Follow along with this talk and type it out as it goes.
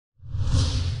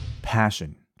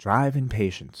passion, drive, and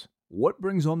patience. What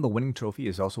brings home the winning trophy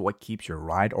is also what keeps your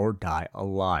ride or die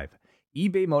alive.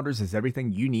 eBay Motors is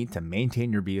everything you need to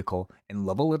maintain your vehicle and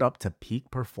level it up to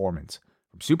peak performance.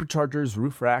 From superchargers,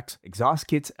 roof racks, exhaust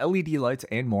kits, LED lights,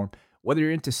 and more, whether you're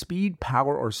into speed,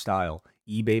 power, or style,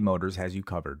 eBay Motors has you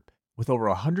covered. With over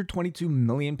 122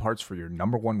 million parts for your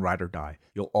number one ride or die,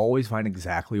 you'll always find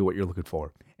exactly what you're looking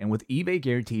for. And with eBay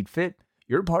Guaranteed Fit,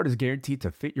 your part is guaranteed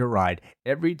to fit your ride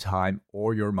every time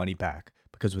or your money back.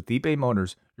 Because with eBay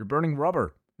Motors, you're burning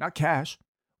rubber, not cash.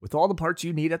 With all the parts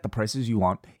you need at the prices you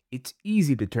want, it's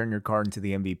easy to turn your car into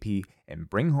the MVP and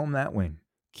bring home that win.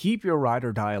 Keep your ride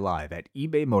or die alive at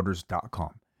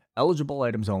ebaymotors.com. Eligible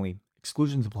items only.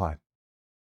 Exclusions apply.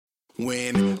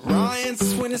 When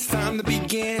it's time to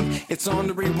begin, it's on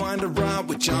the Rewind Around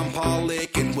with John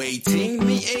Pollock and waiting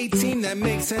the 18. That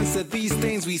makes sense that these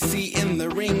things we see in the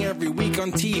ring every week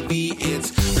on TV.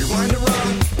 It's Rewind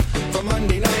Around for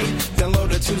Monday night.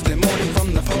 Download it Tuesday morning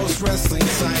from the Post Wrestling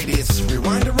site. It's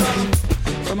Rewind Around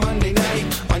for Monday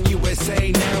night on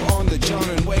USA Now on the John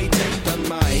and Wade. Take the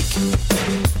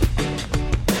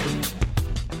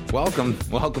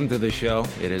mic. Welcome to the show.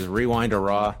 It is Rewind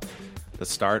Raw. The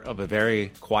start of a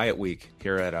very quiet week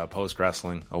here at Post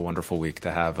Wrestling. A wonderful week to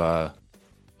have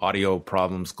audio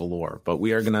problems galore, but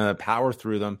we are going to power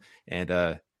through them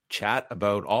and chat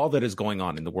about all that is going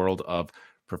on in the world of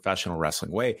professional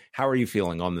wrestling. Wei, how are you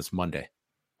feeling on this Monday?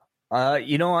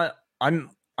 You know what?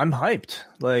 I'm hyped.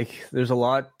 Like, there's a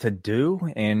lot to do,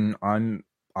 and I'm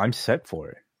set for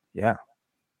it. Yeah.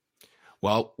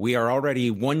 Well, we are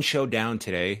already one show down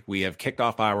today. We have kicked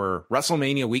off our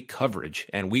WrestleMania week coverage,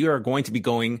 and we are going to be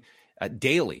going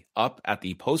daily up at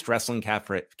the Post Wrestling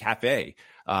Cafe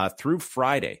through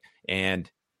Friday. And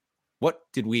what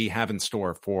did we have in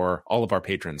store for all of our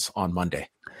patrons on Monday?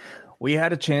 We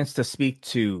had a chance to speak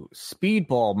to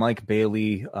Speedball Mike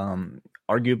Bailey,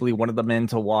 arguably one of the men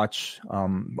to watch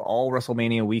all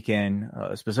WrestleMania weekend,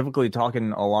 specifically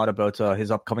talking a lot about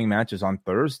his upcoming matches on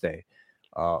Thursday.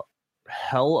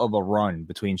 Hell of a run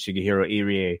between Shigehiro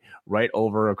Irie right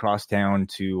over across town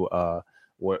to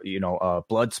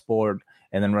Bloodsport,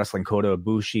 and then wrestling Kota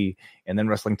Ibushi, and then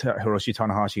wrestling Hiroshi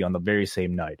Tanahashi on the very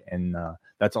same night. And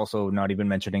that's also not even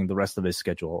mentioning the rest of his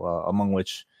schedule, among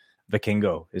which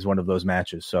Vikingo is one of those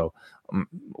matches. So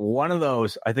one of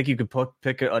those, I think you could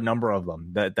pick a number of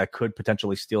them that could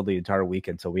potentially steal the entire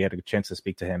weekend. So we had a chance to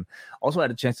speak to him. Also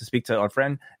had a chance to speak to our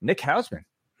friend Nick Hausman.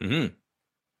 Mm-hmm.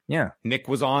 Yeah. Nick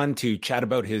was on to chat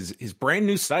about his brand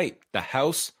new site, the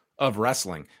House of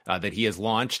Wrestling, that he has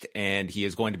launched, and he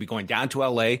is going to be going down to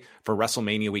LA for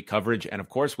WrestleMania week coverage. And of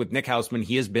course, with Nick Hausman,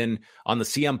 he has been on the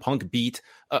CM Punk beat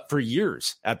for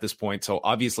years at this point. So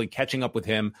obviously catching up with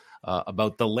him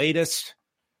about the latest,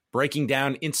 breaking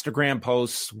down Instagram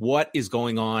posts, what is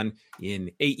going on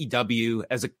in AEW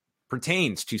as it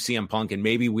pertains to CM Punk. And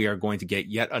maybe we are going to get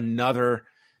yet another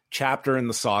chapter in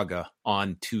the saga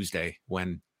on Tuesday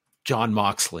when Jon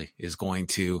Moxley is going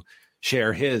to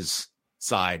share his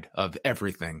side of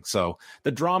everything. So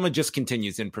the drama just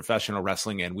continues in professional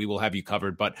wrestling, and we will have you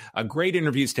covered. But great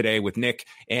interviews today with Nick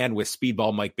and with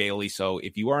Speedball Mike Bailey. So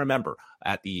if you are a member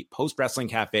at the Post Wrestling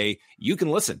Cafe, you can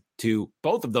listen to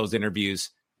both of those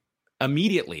interviews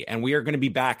immediately. And we are going to be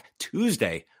back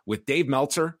Tuesday with Dave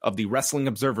Meltzer of the Wrestling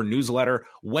Observer newsletter.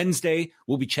 Wednesday,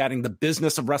 we'll be chatting the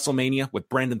business of WrestleMania with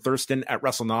Brandon Thurston at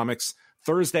WrestleNomics.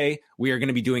 Thursday, we are going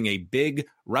to be doing a big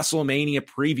WrestleMania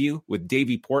preview with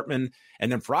Davey Portman.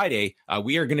 And then Friday,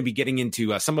 we are going to be getting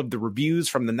into some of the reviews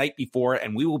from the night before,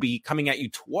 and we will be coming at you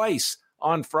twice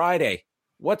on Friday.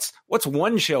 What's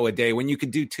one show a day when you could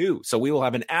do two? So we will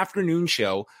have an afternoon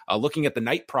show looking at the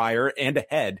night prior and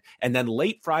ahead, and then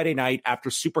late Friday night after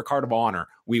Supercard of Honor,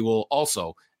 we will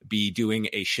also be doing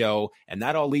a show, and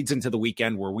that all leads into the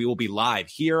weekend where we will be live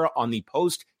here on the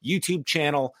Post YouTube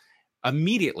channel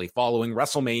immediately following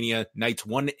WrestleMania nights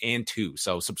 1 and 2.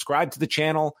 So subscribe to the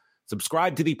channel,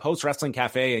 subscribe to the Post Wrestling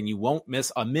Cafe, and you won't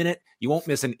miss a minute. You won't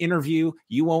miss an interview.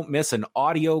 You won't miss an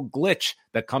audio glitch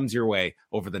that comes your way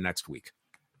over the next week.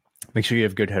 Make sure you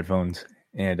have good headphones,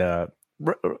 and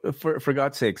for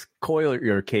God's sakes, coil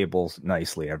your cables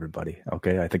nicely, everybody.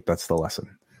 Okay, I think that's the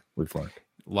lesson we've learned.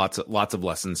 Lots of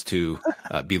lessons to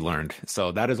be learned.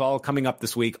 So that is all coming up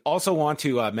this week. Also want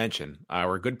to mention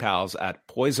our good pals at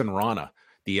Poison Rana,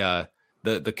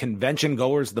 the convention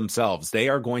goers themselves. They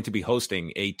are going to be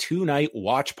hosting a 2-night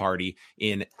watch party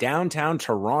in downtown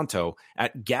Toronto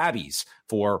at Gabby's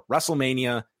for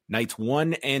WrestleMania nights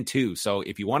 1 and 2. So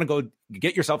if you want to go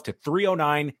get yourself to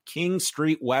 309 King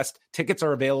Street West, tickets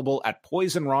are available at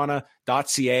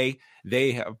poisonrana.ca.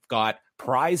 They have got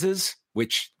prizes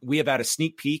which we have had a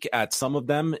sneak peek at some of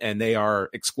them, and they are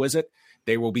exquisite.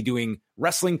 They will be doing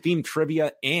wrestling-themed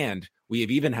trivia, and we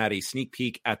have even had a sneak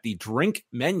peek at the drink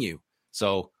menu.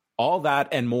 So all that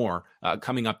and more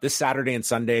coming up this Saturday and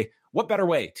Sunday. What better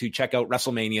way to check out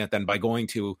WrestleMania than by going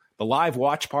to the live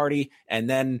watch party and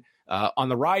then on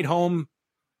the ride home,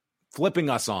 flipping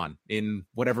us on in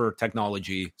whatever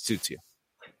technology suits you.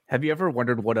 Have you ever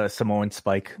wondered what a Samoan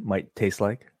spike might taste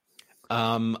like?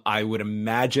 I would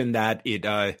imagine that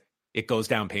it goes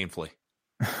down painfully.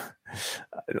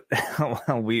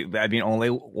 Only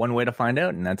one way to find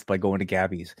out, and that's by going to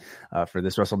Gabby's for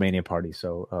this WrestleMania party.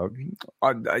 So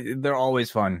they're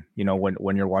always fun,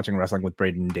 when you're watching wrestling with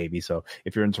Braden and Davey. So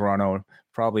if you're in Toronto,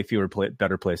 probably fewer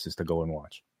better places to go and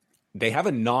watch. They have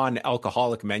a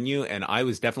non-alcoholic menu, and I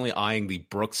was definitely eyeing the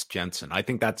Brooks Jensen. I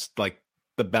think that's like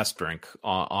the best drink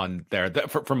on there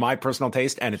for my personal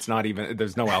taste, and it's not even,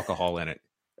 there's no alcohol in it.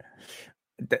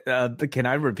 Can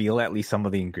I reveal at least some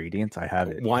of the ingredients? I have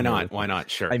it. Why not? Why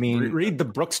not? Sure. I mean, read the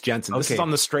Brooks Jensen. This is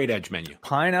on the straight edge menu.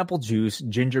 Pineapple juice,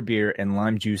 ginger beer, and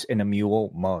lime juice in a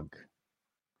mule mug.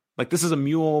 Like this is a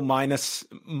mule minus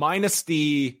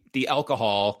the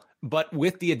alcohol, but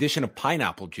with the addition of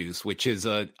pineapple juice, which is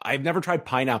I've never tried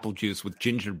pineapple juice with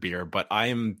ginger beer, but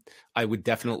I would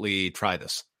definitely try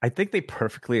this. I think they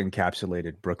perfectly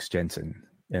encapsulated Brooks Jensen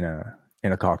in a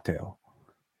cocktail.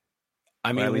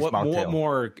 I mean, what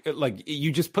more? Like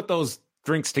you just put those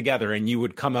drinks together, and you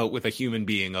would come out with a human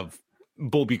being of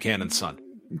Bull Buchanan's son.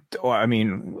 I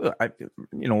mean, a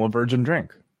virgin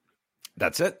drink.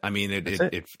 That's it. I mean,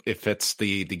 it fits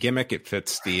the gimmick. It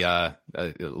fits the.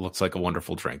 It looks like a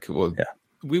wonderful drink. Well, yeah.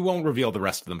 We won't reveal the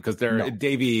rest of them because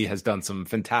Davey has done some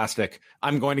fantastic.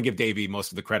 I'm going to give Davey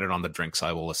most of the credit on the drinks,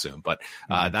 I will assume, but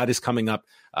that is coming up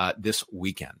this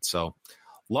weekend. So.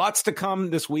 Lots to come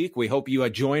this week. We hope you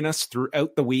join us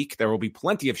throughout the week. There will be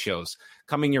plenty of shows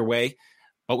coming your way.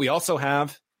 But we also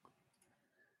have...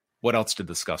 What else to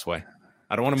discuss, Way?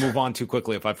 I don't want to move on too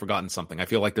quickly if I've forgotten something. I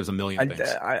feel like there's a million things.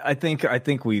 I think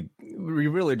we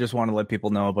really just want to let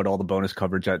people know about all the bonus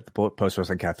coverage at the Post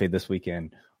Wrestling Cafe this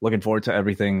weekend. Looking forward to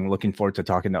everything. Looking forward to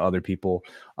talking to other people.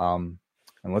 And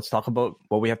let's talk about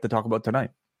what we have to talk about tonight.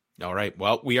 All right.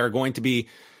 Well, we are going to be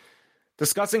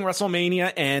discussing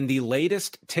WrestleMania and the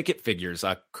latest ticket figures,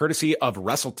 courtesy of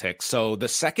WrestleTix. So the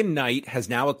second night has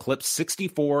now eclipsed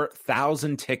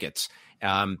 64,000 tickets.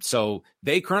 So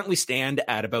they currently stand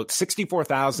at about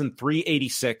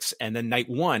 64,386, and then night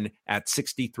one at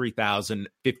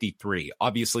 63,053.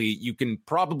 Obviously, you can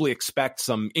probably expect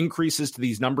some increases to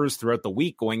these numbers throughout the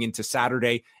week going into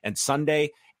Saturday and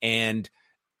Sunday. And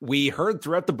we heard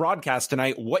throughout the broadcast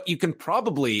tonight what you can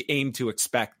probably aim to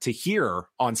expect to hear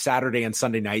on Saturday and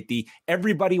Sunday night, the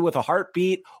everybody with a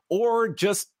heartbeat or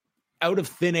just out of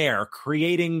thin air,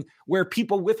 creating where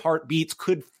people with heartbeats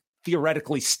could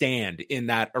theoretically stand in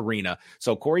that arena.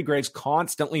 So Corey Graves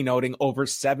constantly noting over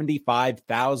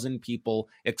 75,000 people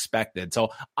expected. So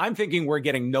I'm thinking we're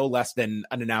getting no less than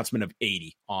an announcement of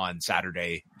 80 on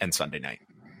Saturday and Sunday night.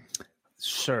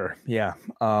 Sure. Yeah.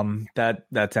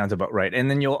 That sounds about right. And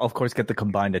then you'll of course get the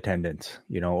combined attendance,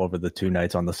 over the two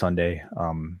nights on the Sunday.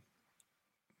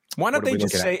 Why don't they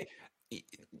just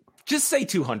say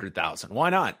 200,000? Why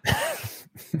not?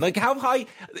 Like how high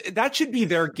that should be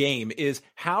their game is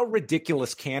how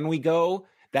ridiculous can we go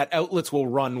that outlets will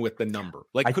run with the number?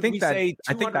 Like could we say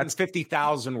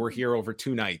 250,000 were here over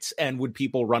two nights, and would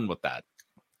people run with that?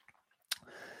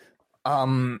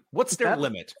 What's their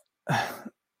limit?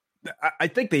 I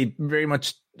think they very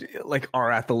much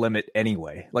are at the limit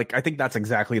anyway. I think that's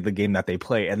exactly the game that they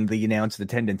play, and the announced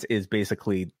attendance is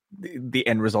basically the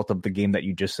end result of the game that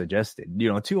you just suggested.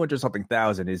 200-something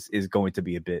thousand is going to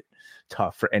be a bit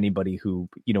tough for anybody who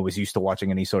is used to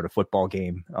watching any sort of football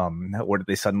game. Where did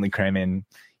they suddenly cram in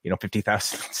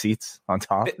 50,000 seats on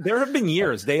top? There have been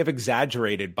years they have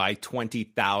exaggerated by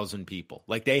 20,000 people.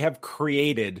 Like they have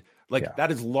created that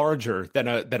is larger than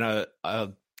a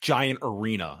giant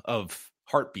arena of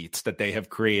heartbeats that they have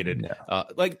created. Yeah.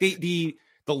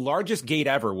 The largest gate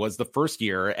ever was the first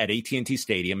year at AT&T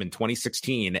Stadium in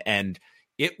 2016. And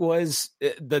it was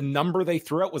the number they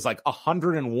threw out was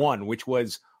 101, which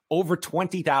was over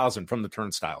 20,000 from the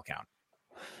turnstile count.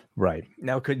 Right.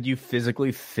 Now, could you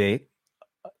physically fit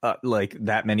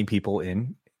that many people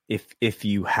in if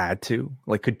you had to?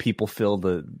 Could people fill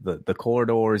the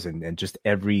corridors and just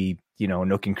every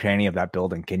nook and cranny of that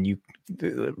building? Can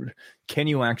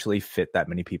you actually fit that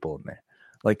many people in there?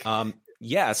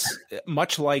 Yes,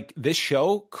 much like this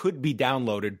show could be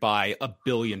downloaded by a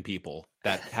billion people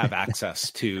that have access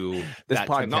to this that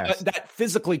podcast. That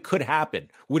physically could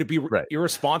happen. Would it be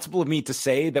irresponsible of me to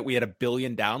say that we had a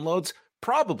billion downloads?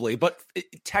 Probably, but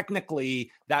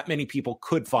technically that many people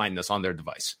could find this on their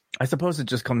device. I suppose it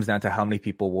just comes down to how many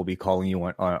people will be calling you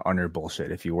on your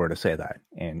bullshit if you were to say that.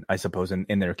 And I suppose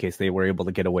in their case, they were able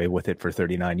to get away with it for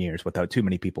 39 years without too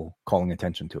many people calling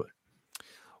attention to it.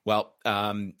 Well,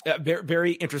 very,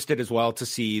 very interested as well to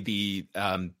see the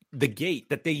gate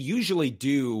that they usually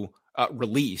do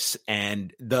release,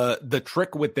 and the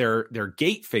trick with their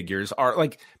gate figures are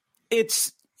like,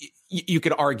 it's, you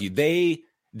could argue they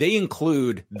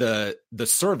include the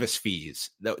service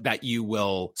fees that you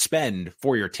will spend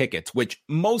for your tickets, which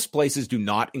most places do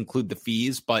not include the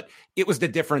fees, but it was the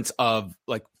difference of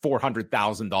like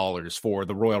 $400,000 for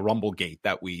the Royal Rumble gate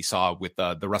that we saw with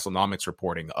the WrestleNomics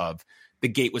reporting of. The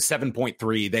gate was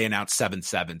 7.3. They announced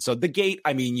 7.7. So the gate,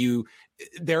 I mean,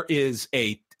 there is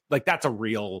that's a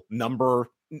real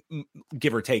number,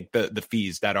 give or take the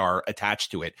fees that are attached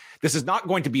to it. This is not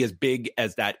going to be as big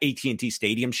as that AT&T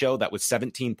Stadium show that was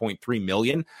 17.3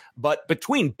 million, but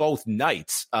between both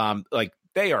nights,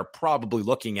 they are probably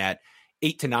looking at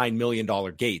 $8 to $9 million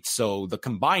gates. So the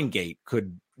combined gate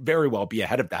could very well be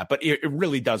ahead of that, but it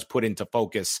really does put into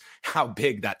focus how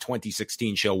big that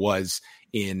 2016 show was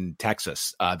in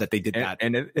Texas, that they did that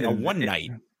in a one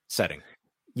night setting.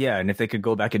 Yeah, and if they could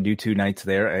go back and do 2 nights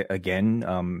there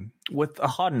again, with a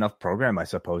hot enough program, I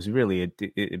suppose, really,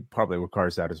 it probably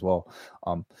requires that as well.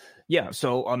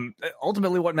 So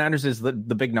ultimately what matters is the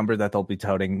big number that they'll be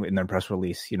touting in their press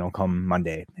release, come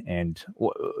Monday. And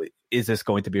is this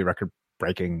going to be a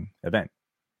record-breaking event?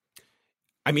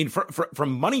 I mean,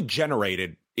 from money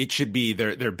generated, it should be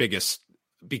their biggest,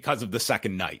 because of the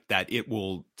second night, that it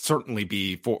will certainly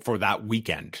be for that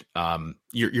weekend,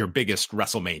 your biggest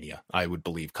WrestleMania, I would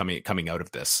believe, coming out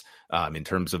of this, in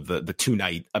terms of the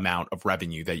 2-night amount of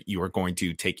revenue that you are going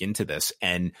to take into this.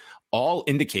 And all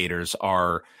indicators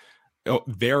are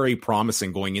very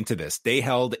promising going into this. They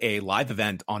held a live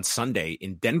event on Sunday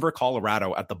in Denver,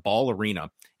 Colorado at the Ball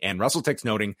Arena, and WrestleTix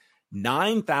noting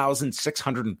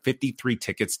 9,653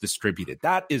 tickets distributed.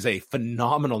 That is a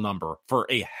phenomenal number for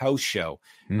a house show.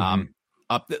 Mm-hmm.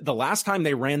 The last time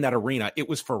they ran that arena, it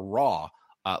was for Raw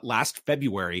last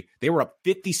February. They were up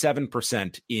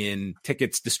 57% in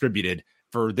tickets distributed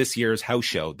for this year's house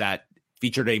show that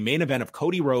featured a main event of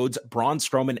Cody Rhodes, Braun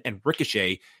Strowman, and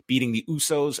Ricochet beating the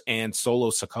Usos and Solo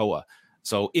Sikoa.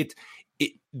 So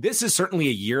this is certainly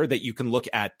a year that you can look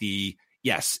at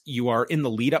yes, you are in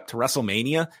the lead up to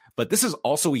WrestleMania, but this is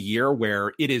also a year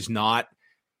where it is not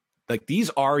like these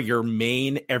are your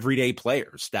main everyday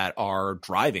players that are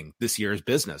driving this year's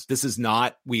business. This is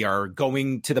not, we are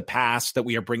going to the past, that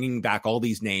we are bringing back all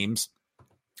these names.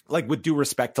 Like, with due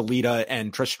respect to Lita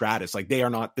and Trish Stratus, like, they are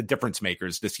not the difference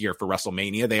makers this year for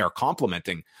WrestleMania. They are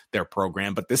complementing their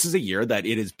program, but this is a year that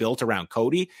it is built around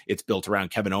Cody. It's built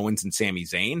around Kevin Owens and Sami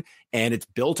Zayn, and it's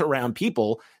built around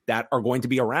people that are going to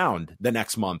be around the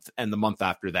next month and the month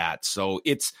after that. So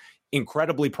it's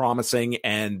incredibly promising,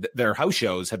 and their house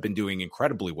shows have been doing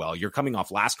incredibly well. You're coming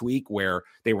off last week where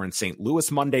they were in St.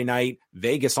 Louis Monday night,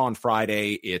 Vegas on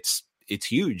Friday. It's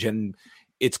huge, and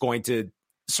it's going to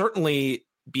certainly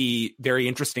be very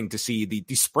interesting to see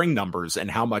the spring numbers and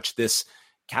how much this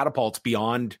catapults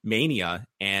beyond Mania,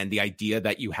 and the idea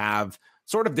that you have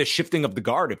sort of this shifting of the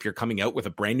guard if you're coming out with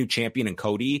a brand new champion in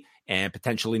Cody and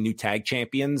potentially new tag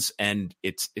champions. And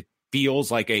it feels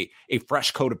like a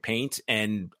fresh coat of paint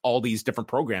and all these different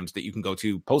programs that you can go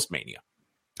to post Mania.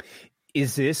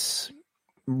 Is this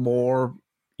more,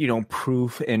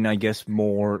 proof, and I guess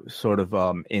more sort of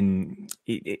on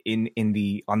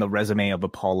the resume of a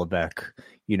Paul Levesque,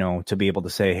 to be able to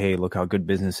say, hey, look how good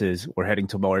business is. We're heading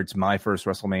towards my first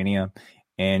WrestleMania,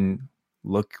 and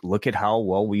look at how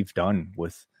well we've done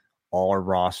with our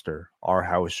roster, our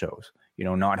house shows,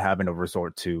 not having to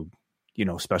resort to,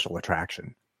 special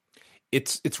attraction.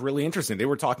 It's really interesting. They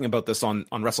were talking about this on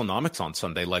WrestleNomics on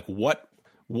Sunday. Like, what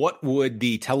would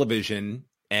the television,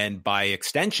 and by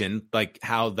extension, like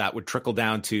how that would trickle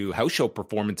down to house show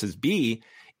performances be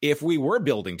if we were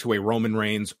building to a Roman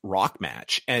Reigns Rock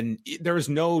match? And there is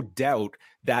no doubt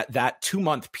that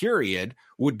 2-month period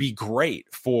would be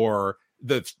great for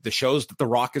the shows that The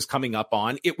Rock is coming up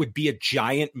on. It would be a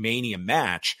giant Mania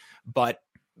match, but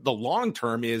the long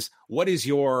term is, what is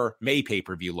your May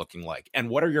pay-per-view looking like? And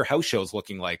what are your house shows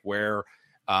looking like, where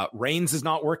Reigns is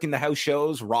not working the house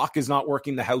shows, Rock is not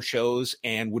working the house shows?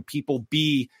 And would people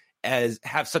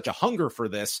have such a hunger for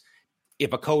this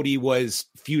if a Cody was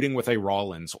feuding with a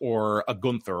Rollins or a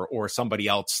Gunther or somebody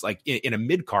else, like in a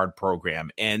mid-card program?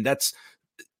 And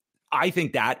I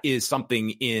think that is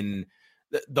something in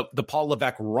the Paul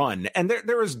Levesque run. And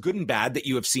there is good and bad that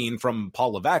you have seen from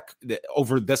Paul Levesque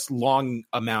over this long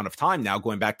amount of time now,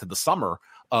 going back to the summer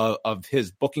of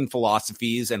his booking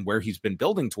philosophies and where he's been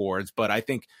building towards. But I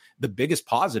think the biggest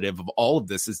positive of all of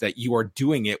this is that you are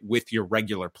doing it with your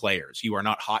regular players. You are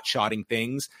not hot-shotting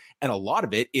things. And a lot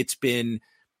of it's been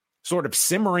sort of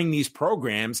simmering these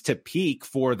programs to peak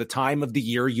for the time of the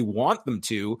year you want them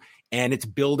to. And it's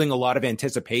building a lot of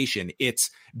anticipation.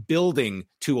 It's building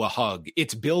to a hug.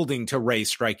 It's building to Ray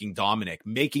striking Dominic,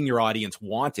 making your audience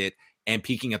want it and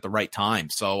peaking at the right time.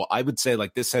 So I would say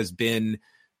like this has been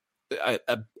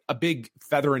a big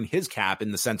feather in his cap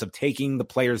in the sense of taking the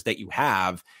players that you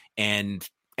have and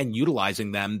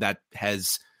utilizing them that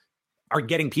are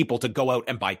getting people to go out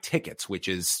and buy tickets, which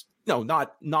is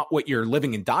not what you're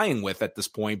living and dying with at this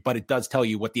point, but it does tell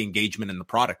you what the engagement in the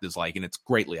product is like, and it's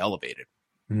greatly elevated.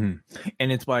 Mm-hmm.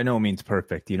 And it's by no means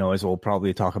perfect, as we'll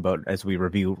probably talk about as we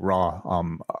review Raw.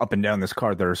 Up and down this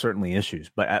card, there are certainly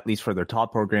issues, but at least for their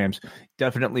top programs,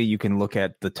 definitely you can look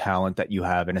at the talent that you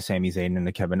have in a Sami Zayn and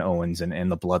a Kevin Owens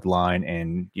and the Bloodline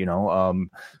and,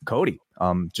 Cody,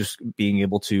 just being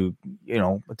able to,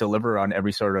 deliver on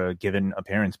every sort of given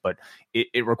appearance. But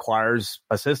it requires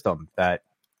a system that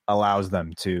allows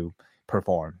them to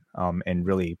perform and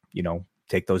really,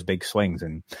 take those big swings.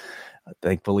 And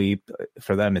thankfully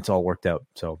for them, it's all worked out.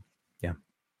 So, yeah.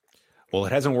 Well,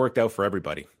 it hasn't worked out for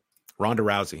everybody. Ronda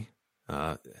Rousey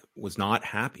was not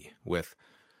happy with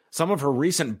some of her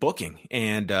recent booking.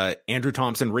 And Andrew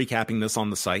Thompson recapping this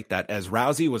on the site that as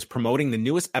Rousey was promoting the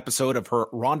newest episode of her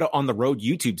Ronda on the Road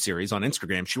YouTube series on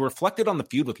Instagram, she reflected on the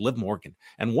feud with Liv Morgan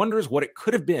and wonders what it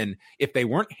could have been if they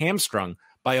weren't hamstrung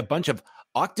by a bunch of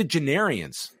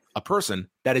octogenarians, a person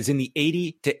that is in the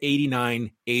 80 to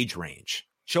 89 age range.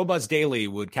 Showbuzz Daily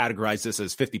would categorize this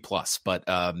as 50 plus, but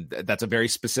that's a very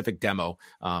specific demo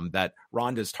that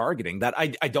Ronda's targeting that I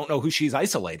don't know who she's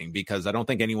isolating because I don't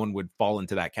think anyone would fall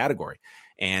into that category.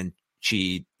 And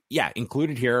she,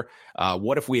 included here,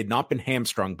 what if we had not been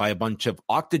hamstrung by a bunch of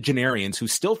octogenarians who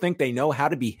still think they know how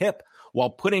to be hip while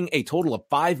putting a total of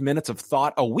 5 minutes of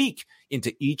thought a week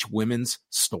into each women's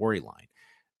storyline?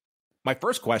 My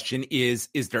first question is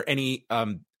there any,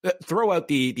 throw out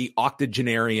the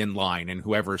octogenarian line and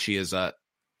whoever she is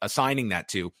assigning that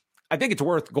to. I think it's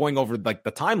worth going over like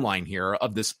the timeline here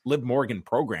of this Liv Morgan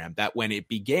program that when it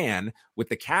began with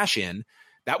the cash in,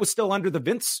 that was still under the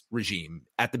Vince regime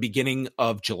at the beginning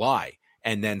of July.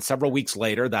 And then several weeks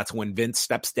later, that's when Vince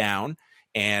steps down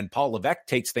and Paul Levesque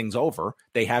takes things over.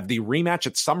 They have the rematch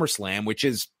at SummerSlam, which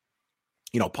is,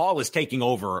 Paul is taking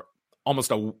over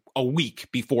almost a week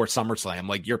before SummerSlam.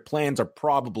 Like your plans are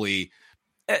probably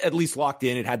at least locked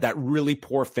in. It had that really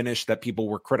poor finish that people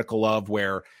were critical of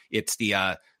where it's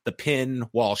the pin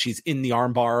while she's in the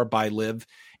armbar by Liv.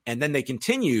 And then they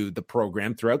continue the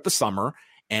program throughout the summer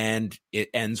and it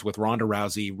ends with Ronda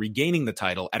Rousey regaining the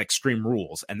title at Extreme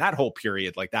Rules. And that whole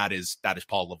period, like that is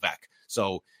Paul Levesque.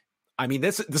 So, I mean,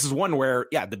 this is one where,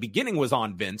 the beginning was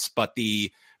on Vince, but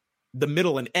the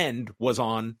middle and end was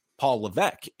on Paul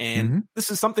Levesque. And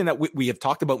this is something that we have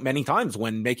talked about many times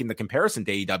when making the comparison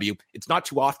to AEW. It's not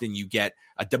too often you get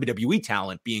a WWE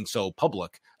talent being so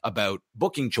public about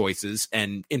booking choices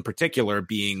and in particular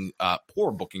being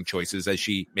poor booking choices, as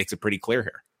she makes it pretty clear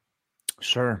here.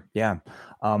 Sure. Yeah.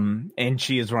 And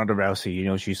she is Ronda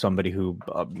Rousey. She's somebody who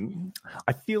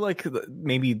I feel like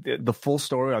maybe the full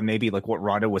story on maybe like what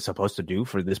Ronda was supposed to do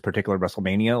for this particular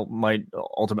WrestleMania might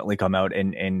ultimately come out,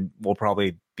 and we'll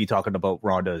probably be talking about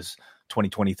Ronda's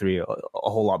 2023 a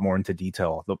whole lot more into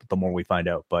detail the more we find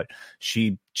out. But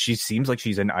she seems like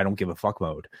she's in I don't give a fuck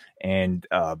mode. And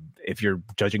if you're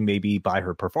judging maybe by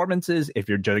her performances, if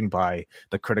you're judging by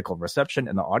the critical reception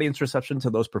and the audience reception to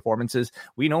those performances,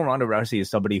 we know Ronda Rousey is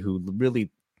somebody who really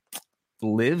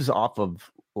lives off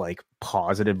of like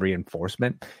positive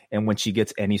reinforcement. And when she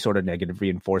gets any sort of negative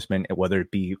reinforcement, whether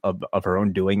it be of her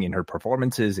own doing in her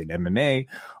performances in MMA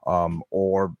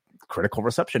or critical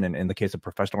reception in the case of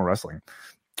professional wrestling,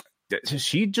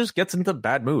 she just gets into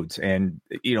bad moods. And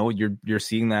you're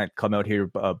seeing that come out here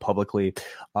publicly.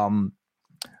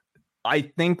 I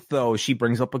think though she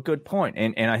brings up a good point,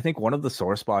 and I think one of the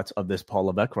sore spots of this Paul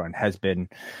Levesque run has been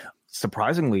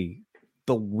surprisingly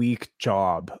the weak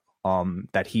job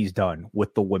that he's done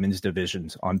with the women's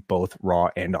divisions on both Raw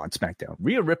and on SmackDown.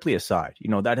 Rhea Ripley aside,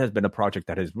 that has been a project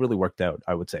that has really worked out,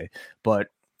 I would say. But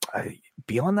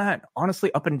beyond that,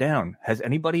 honestly, up and down, has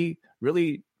anybody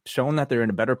really shown that they're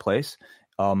in a better place?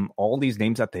 All these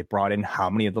names that they brought in, how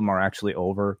many of them are actually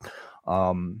over?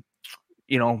 Ronda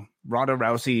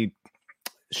Rousey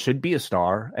should be a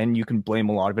star, and you can blame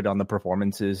a lot of it on the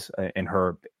performances and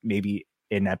her maybe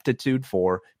ineptitude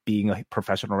for being a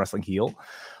professional wrestling heel.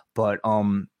 But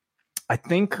I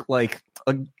think like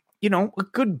a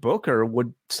good booker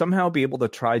would somehow be able to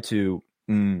try to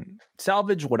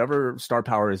salvage whatever star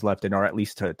power is left in, or at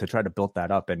least to try to build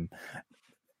that up. And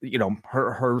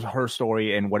her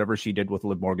story and whatever she did with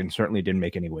Liv Morgan certainly didn't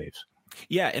make any waves.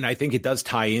 Yeah, and I think it does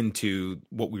tie into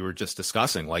what we were just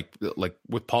discussing. Like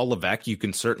with Paul Levesque, you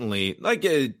can certainly,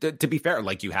 to be fair,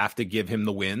 you have to give him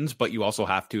the wins, but you also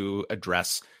have to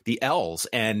address the L's.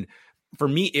 And for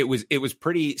me, it was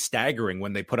pretty staggering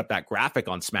when they put up that graphic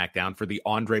on SmackDown for the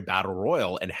Andre Battle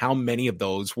Royal and how many of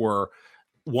those were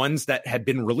ones that had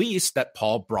been released that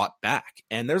Paul brought back.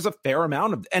 And there's a fair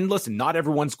amount of, and listen, not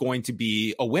everyone's going to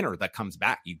be a winner that comes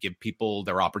back. You give people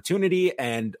their opportunity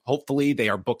and hopefully they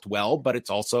are booked well, but it's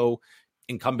also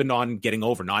incumbent on getting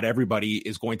over. Not everybody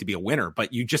is going to be a winner,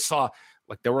 but you just saw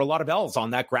there were a lot of L's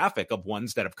on that graphic of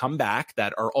ones that have come back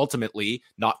that are ultimately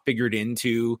not figured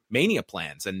into Mania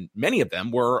plans. And many of them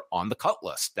were on the cut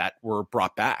list that were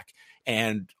brought back.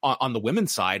 And on the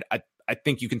women's side, I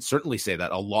think you can certainly say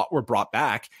that a lot were brought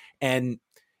back. And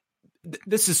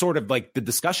this is sort of the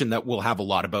discussion that we'll have a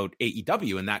lot about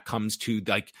AEW. And that comes to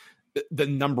the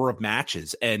number of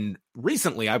matches. And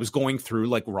recently I was going through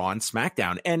Raw and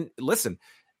SmackDown, and listen,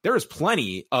 there is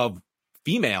plenty of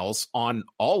females on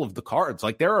all of the cards.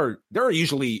 There are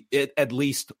usually at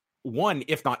least one,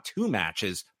 if not two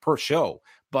matches per show,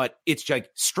 but it's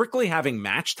strictly having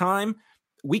match time.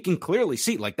 We can clearly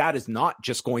see that is not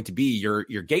just going to be your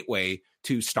gateway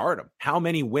to stardom. How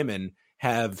many women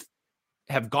have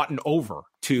gotten over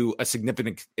to a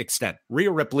significant extent?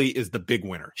 Rhea Ripley is the big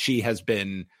winner. She has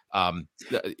been, and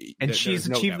she's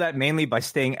achieved that mainly by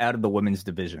staying out of the women's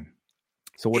division.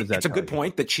 So what does that? It's a good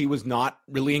point that she was not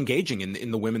really engaging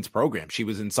in the women's program. She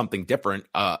was in something different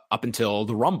up until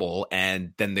the Rumble,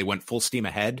 and then they went full steam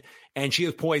ahead. And she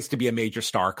is poised to be a major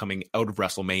star coming out of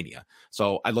WrestleMania.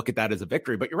 So I look at that as a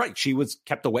victory. But you're right, she was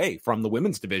kept away from the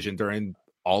women's division during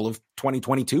all of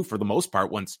 2022 for the most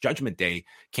part once Judgment Day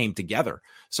came together.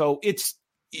 So it's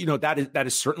that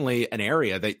is certainly an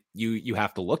area that you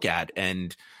have to look at,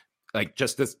 and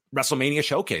just this WrestleMania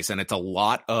showcase, and it's a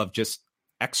lot of just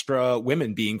extra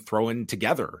women being thrown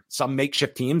together, some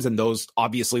makeshift teams, and those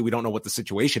obviously we don't know what the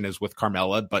situation is with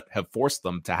Carmella, but have forced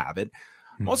them to have it.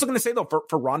 I'm also going to say though,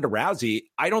 for Ronda Rousey,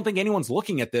 I don't think anyone's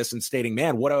looking at this and stating,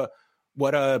 man, what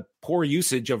a poor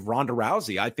usage of Ronda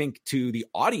Rousey. I think to the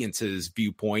audience's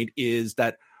viewpoint is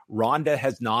that Ronda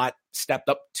has not stepped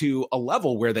up to a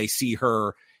level where they see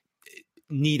her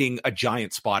needing a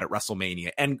giant spot at WrestleMania.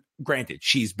 And granted,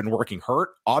 she's been working hurt,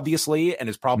 obviously, and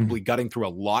is probably gutting through a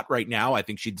lot right now. I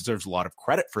think she deserves a lot of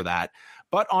credit for that.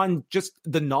 But on just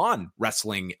the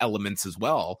non-wrestling elements as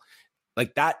well,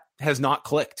 that has not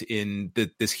clicked in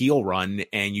this heel run.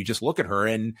 And you just look at her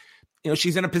and,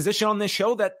 she's in a position on this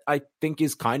show that I think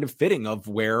is kind of fitting of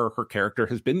where her character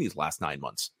has been these last 9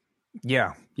 months.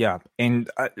 Yeah. And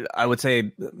I would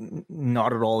say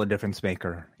not at all a difference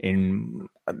maker in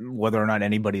whether or not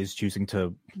anybody is choosing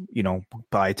to,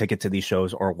 buy a ticket to these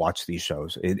shows or watch these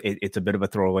shows. It's a bit of a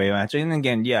throwaway match. And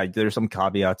again, yeah, there's some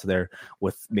caveats there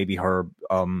with maybe her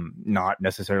not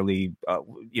necessarily,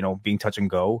 being touch and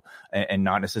go and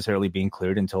not necessarily being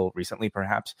cleared until recently,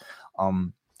 perhaps.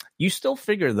 You still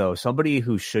figure, though, somebody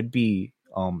who should be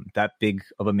that big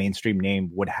of a mainstream name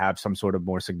would have some sort of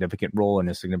more significant role and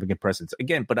a significant presence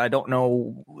again, but I don't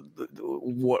know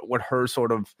what her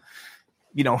sort of,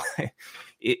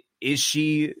 is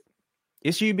she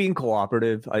being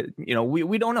cooperative?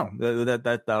 We don't know.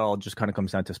 That all just kind of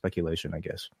comes down to speculation, I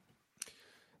guess.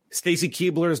 Stacy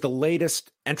Keibler is the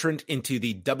latest entrant into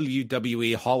the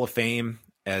WWE Hall of Fame,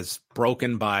 as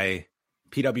broken by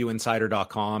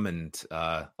PWInsider.com and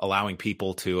allowing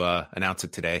people to announce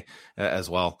it today as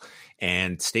well.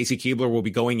 And Stacy Keibler will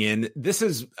be going in. This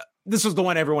is the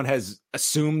one everyone has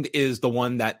assumed is the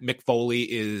one that Mick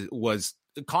Foley was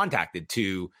contacted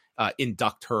to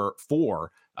induct her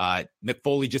for. Mick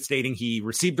Foley just stating he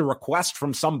received a request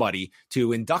from somebody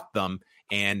to induct them.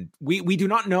 And we do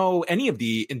not know any of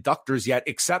the inductors yet,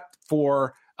 except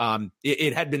for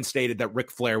it had been stated that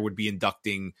Ric Flair would be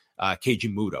inducting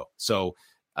Keiji Muto. So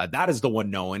that is the one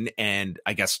known. And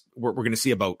I guess we're going to see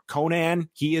about Conan.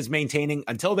 He is maintaining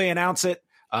until they announce it.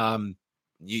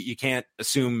 You can't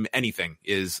assume anything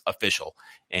is official.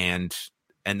 And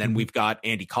then we've got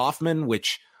Andy Kaufman,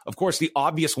 which of course the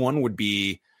obvious one would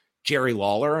be Jerry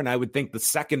Lawler. And I would think the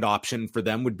second option for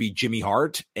them would be Jimmy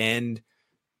Hart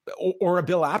or a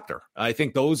Bill Apter. I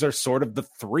think those are sort of the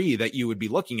three that you would be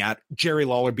looking at, Jerry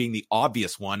Lawler being the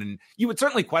obvious one. And you would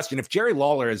certainly question if Jerry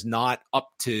Lawler is not up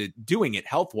to doing it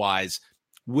health-wise,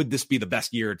 would this be the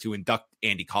best year to induct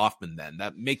Andy Kaufman then?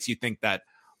 That makes you think that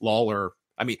Lawler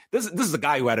I mean, this is a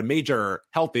guy who had a major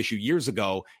health issue years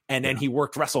ago, and then he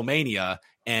worked WrestleMania,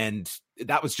 and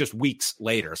that was just weeks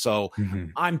later. So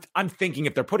I'm thinking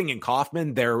if they're putting in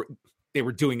Kaufman, they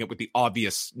were doing it with the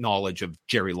obvious knowledge of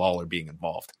Jerry Lawler being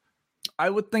involved. I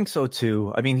would think so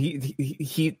too. I mean,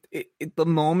 the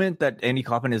moment that Andy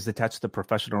Kaufman is attached to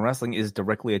professional wrestling is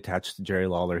directly attached to Jerry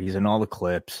Lawler. He's in all the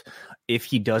clips. If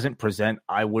he doesn't present,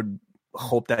 I would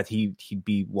hope that he'd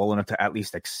be well enough to at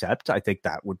least accept. I think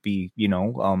that would be,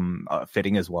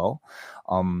 fitting as well.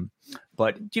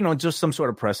 But just some sort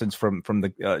of presence from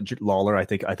the Lawler, I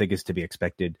think is to be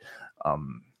expected.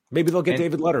 Maybe they'll get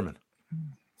David Letterman.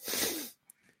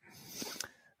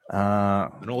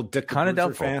 An old Dick kind of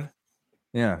doubtful fan.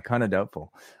 Yeah, kind of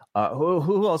doubtful.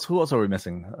 Who else are we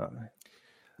missing?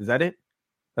 Is that it?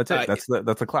 That's it.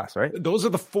 That's the class, right? Those are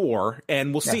the 4,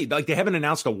 and we'll see. Like, they haven't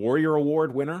announced a Warrior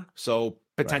Award winner, so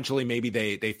potentially maybe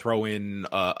they throw in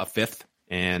a 5th,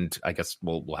 and I guess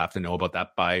we'll have to know about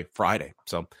that by Friday.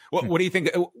 So, what do you think?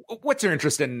 What's your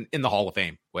interest in the Hall of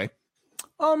Fame, Wei?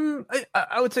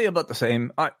 I would say about the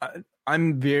same.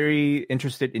 I'm very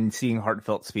interested in seeing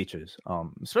heartfelt speeches,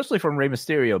 especially from Rey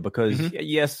Mysterio, because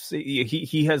yes,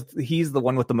 he's the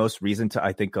one with the most reason to,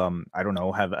 I think, I don't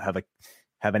know, have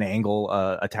an angle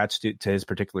attached to his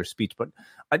particular speech, but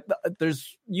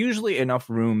there's usually enough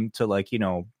room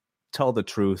to tell the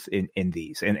truth in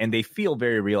these, and they feel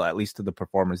very real, at least to the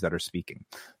performers that are speaking.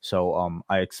 So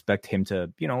I expect him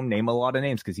to name a lot of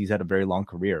names because he's had a very long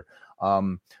career.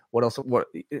 What else?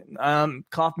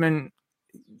 Kaufman.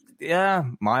 Yeah,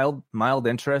 mild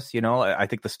interest. I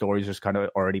think the story's just kind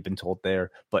of already been told there,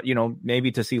 but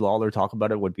maybe to see Lawler talk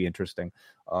about it would be interesting.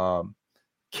 Keiji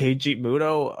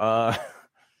Muto.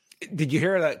 Did you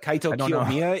hear that Kaito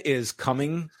Kiyomiya is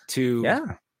coming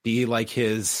to be like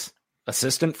his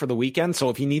assistant for the weekend? So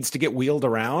if he needs to get wheeled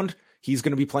around, he's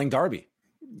going to be playing Darby.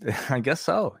 I guess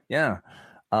so. Yeah.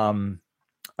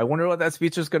 I wonder what that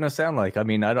speech is going to sound like. I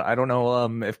mean, I don't know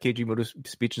if Keiji Muto's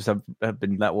speeches have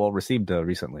been that well received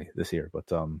recently this year,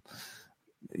 but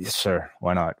sure,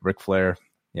 why not? Ric Flair,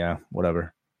 yeah,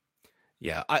 whatever.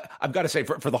 Yeah, I've got to say,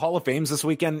 for the Hall of Fames this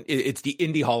weekend, it's the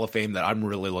Indie Hall of Fame that I'm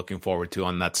really looking forward to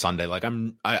on that Sunday. Like,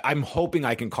 I'm hoping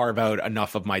I can carve out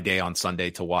enough of my day on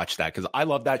Sunday to watch that, because I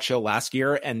loved that show last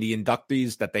year, and the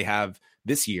inductees that they have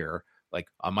this year, like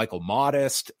Michael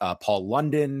Modest, Paul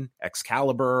London,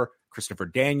 Excalibur, Christopher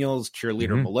Daniels,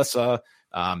 cheerleader Melissa.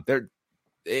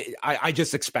 I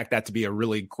just expect that to be a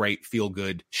really great feel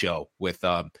good show with,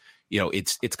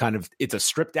 it's a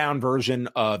stripped down version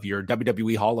of your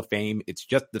WWE Hall of Fame. It's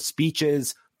just the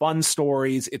speeches, fun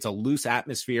stories. It's a loose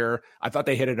atmosphere. I thought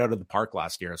they hit it out of the park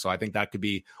last year. So I think that could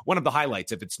be one of the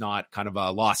highlights if it's not kind of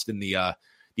lost in the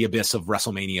abyss of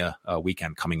WrestleMania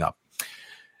weekend coming up.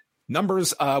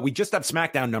 Numbers, we just have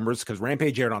SmackDown numbers because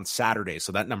Rampage aired on Saturday,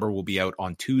 so that number will be out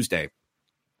on Tuesday.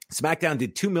 SmackDown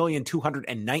did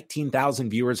 2,219,000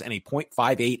 viewers and a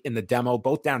 0.58 in the demo,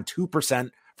 both down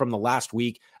 2% from the last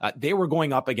week. They were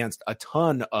going up against a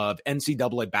ton of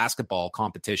NCAA basketball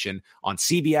competition on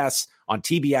CBS, on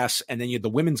TBS, and then you had the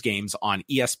women's games on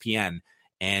ESPN.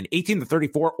 And 18 to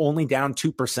 34, only down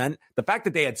 2%. The fact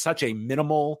that they had such a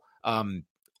minimal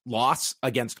loss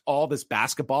against all this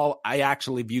basketball, I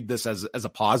actually viewed this as a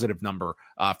positive number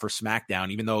for SmackDown,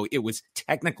 even though it was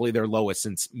technically their lowest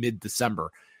since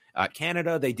mid-December.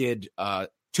 Canada, they did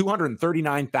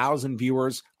 239,000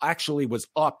 viewers, actually was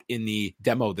up in the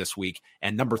demo this week,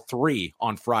 and number 3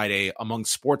 on Friday among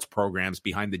sports programs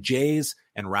behind the Jays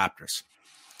and Raptors.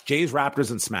 Jays, Raptors,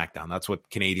 and SmackDown. That's what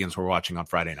Canadians were watching on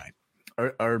Friday night.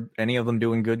 Are any of them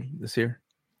doing good this year?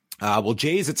 Well,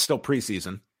 Jays, it's still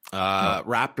preseason.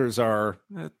 Raptors are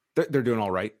they're doing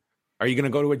all right. Are you going to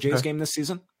go to a Jays game this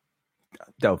season?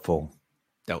 Doubtful.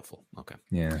 Okay.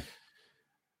 Yeah.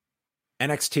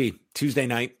 NXT Tuesday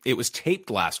night. It was taped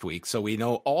last week, so we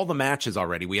know all the matches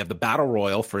already. We have the Battle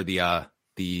Royal for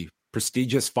the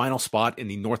prestigious final spot in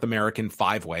the North American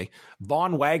 5-way.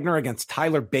 Von Wagner against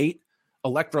Tyler Bate.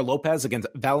 Elektra Lopez against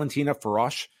Valentina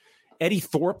Feroz. Eddie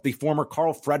Thorpe, the former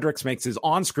Carl Fredericks, makes his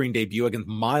on-screen debut against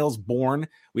Miles Bourne.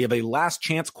 We have a last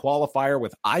chance qualifier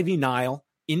with Ivy Nile,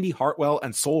 Indy Hartwell,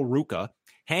 and Sol Ruka.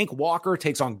 Hank Walker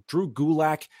takes on Drew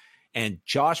Gulak and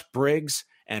Josh Briggs,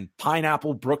 and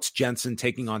Pineapple Brooks Jensen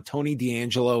taking on Tony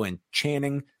D'Angelo and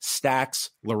Channing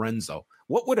Stacks Lorenzo.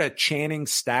 What would a Channing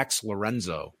Stacks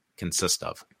Lorenzo consist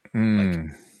of?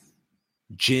 Like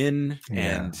gin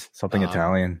and something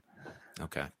Italian.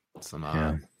 Okay. Some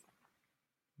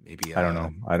maybe I don't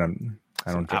know. I don't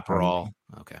Aperol.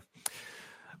 Okay.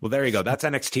 Well, there you go. That's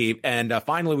NXT. And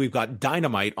finally, we've got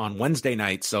Dynamite on Wednesday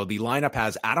night. So the lineup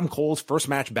has Adam Cole's first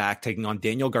match back, taking on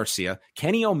Daniel Garcia.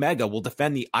 Kenny Omega will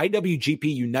defend the IWGP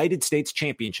United States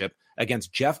Championship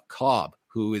against Jeff Cobb,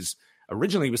 who is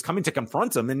originally was coming to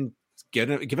confront him and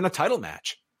given a title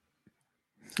match.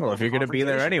 Well, if you're going to be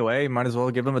there anyway, might as well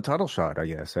give him a title shot, I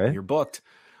guess, eh? You're booked.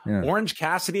 Yeah. Orange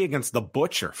Cassidy against the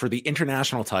Butcher for the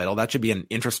international title. That should be an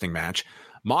interesting match.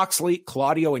 Moxley,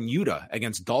 Claudio, and Yuta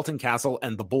against Dalton Castle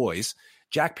and the Boys.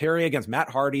 Jack Perry against Matt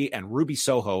Hardy and Ruby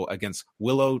Soho against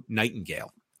Willow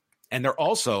Nightingale. And they're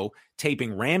also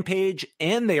taping Rampage,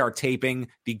 and they are taping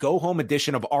the go-home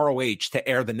edition of ROH to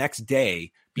air the next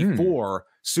day before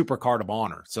Super Card of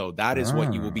Honor. So that is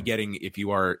what you will be getting if you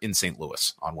are in St.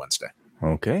 Louis on Wednesday.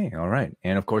 Okay, all right.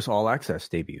 And, of course, All Access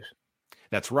debuts.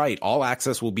 That's right. All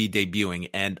Access will be debuting,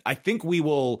 and I think we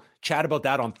will chat about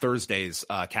that on Thursday's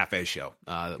Cafe show.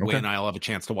 Wayne and I will have a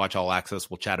chance to watch All Access.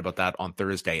 We'll chat about that on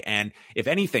Thursday. And if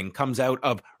anything comes out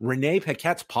of Renee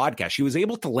Paquette's podcast, she was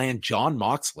able to land Jon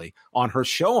Moxley on her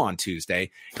show on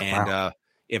Tuesday. And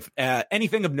if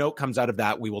anything of note comes out of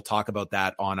that, we will talk about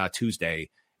that on Tuesday,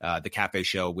 the Cafe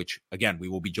show, which, again, we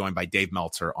will be joined by Dave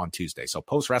Meltzer on Tuesday. So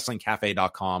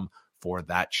postwrestlingcafe.com for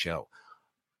that show.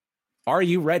 Are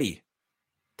you ready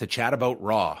to chat about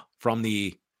Raw from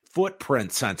the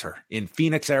Footprint Center in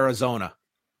Phoenix, Arizona?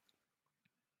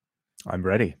 I'm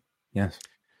ready. Yes.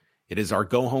 It is our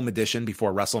go-home edition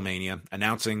before WrestleMania,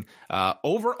 announcing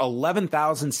over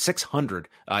 11,600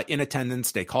 in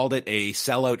attendance. They called it a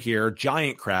sellout here,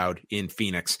 giant crowd in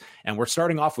Phoenix. And we're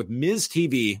starting off with Miz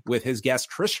TV with his guests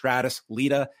Trish Stratus,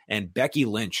 Lita, and Becky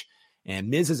Lynch. And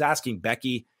Miz is asking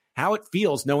Becky how it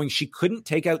feels knowing she couldn't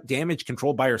take out Damage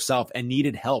Control by herself and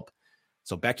needed help.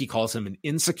 So Becky calls him an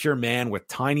insecure man with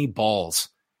tiny balls,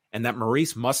 and that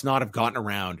Maurice must not have gotten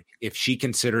around if she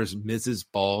considers Miz's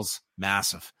balls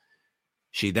massive.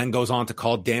 She then goes on to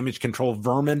call Damage Control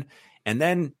vermin, and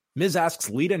then Miz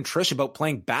asks Lita and Trish about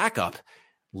playing backup.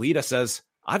 Lita says,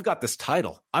 I've got this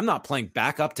title. I'm not playing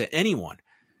backup to anyone.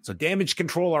 So Damage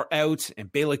Control are out,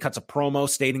 and Bayley cuts a promo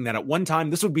stating that at one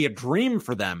time this would be a dream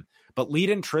for them, but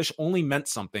Lita and Trish only meant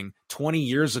something 20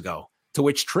 years ago, to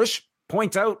which Trish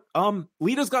points out,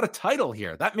 Lita's got a title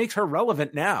here. That makes her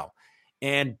relevant now.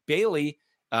 And Bayley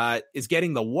is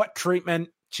getting the what treatment.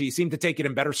 She seemed to take it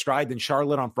in better stride than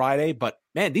Charlotte on Friday. But,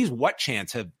 man, these what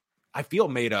chants have, I feel,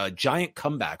 made a giant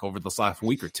comeback over this last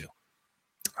week or two.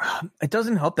 It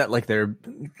doesn't help that like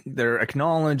they're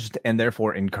acknowledged and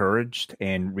therefore encouraged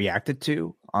and reacted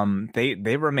to.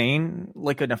 They remain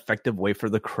like an effective way for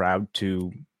the crowd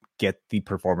to get the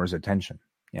performer's attention.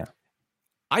 Yeah.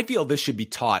 I feel this should be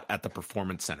taught at the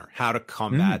Performance Center, how to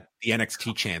combat the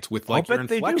NXT chants with like your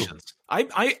inflections.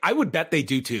 I would bet they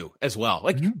do too as well.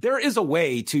 Like there is a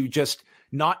way to just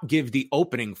not give the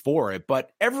opening for it,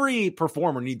 but every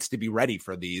performer needs to be ready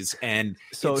for these. And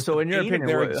so in your opinion,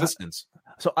 their existence.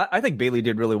 So I think Bayley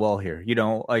did really well here. You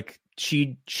know, like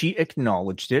she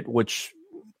acknowledged it, which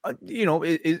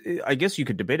I guess you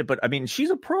could debate it, but I mean,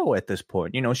 she's a pro at this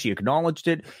point. You know, she acknowledged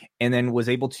it and then was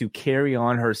able to carry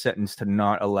on her sentence to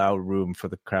not allow room for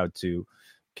the crowd to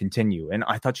continue. And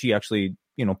I thought she actually,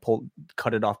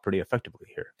 cut it off pretty effectively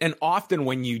here. And often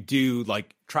when you do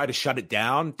like try to shut it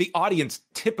down, the audience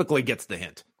typically gets the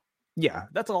hint. Yeah,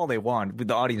 that's all they want.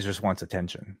 The audience just wants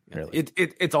attention. Really,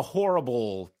 it's a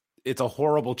horrible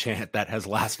chant that has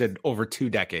lasted over 2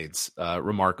 decades,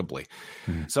 remarkably.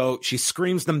 So she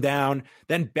screams them down.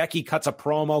 Then Becky cuts a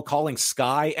promo calling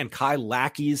Sky and Kai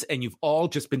lackeys, and you've all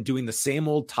just been doing the same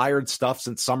old tired stuff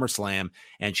since SummerSlam.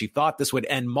 And she thought this would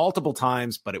end multiple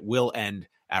times, but it will end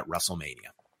at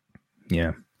WrestleMania.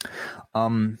 Yeah.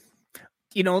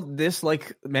 This,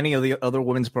 like many of the other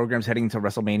women's programs heading to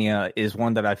WrestleMania, is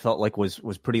one that I felt like was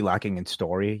pretty lacking in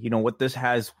story. You know, what this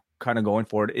has kind of going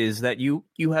for it is that you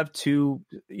have two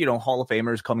Hall of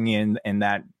Famers coming in, and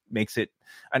that makes it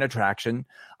an attraction,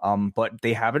 but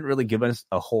they haven't really given us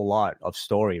a whole lot of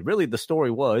story. Really, the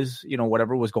story was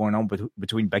whatever was going on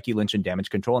between Becky Lynch and Damage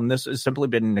Control, and this has simply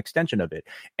been an extension of it.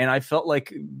 And I felt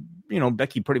like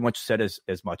Becky pretty much said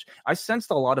as much. I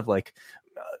sensed a lot of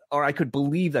or I could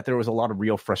believe that there was a lot of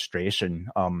real frustration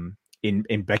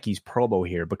in Becky's promo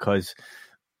here, because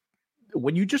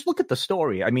when you just look at the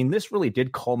story, I mean, this really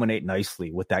did culminate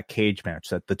nicely with that cage match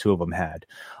that the two of them had.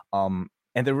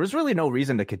 And there was really no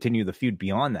reason to continue the feud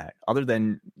beyond that, other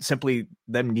than simply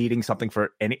them needing something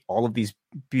for all of these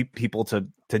people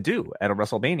to do at a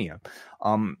WrestleMania.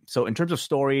 So in terms of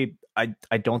story,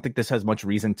 I don't think this has much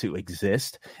reason to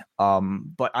exist.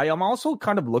 But I am also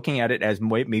kind of looking at it as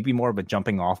maybe more of a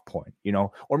jumping off point,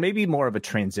 or maybe more of a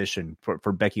transition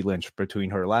for Becky Lynch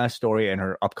between her last story and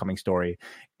her upcoming story.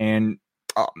 And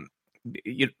Um,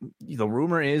 the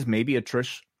rumor is maybe a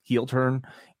Trish heel turn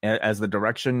as the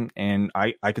direction, and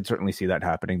I could certainly see that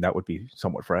happening. That would be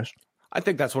somewhat fresh. I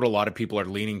think that's what a lot of people are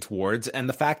leaning towards. And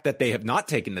the fact that they have not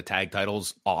taken the tag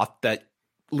titles off, that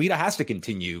Lita has to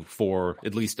continue for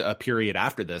at least a period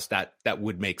after this, that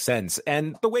would make sense.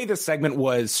 And the way this segment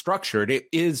was structured, it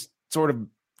is sort of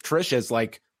Trish as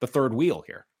like the third wheel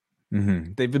here.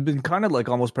 Mm-hmm. They've been kind of like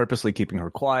almost purposely keeping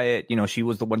her quiet. You know, she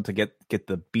was the one to get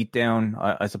the beat down,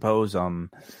 I suppose.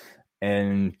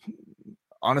 And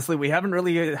honestly, we haven't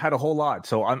really had a whole lot.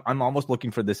 So I'm almost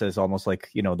looking for this as almost like,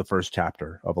 you know, the first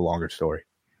chapter of a longer story.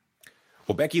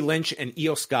 Well, Becky Lynch and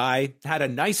Io Sky had a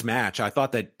nice match. I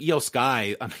thought that Io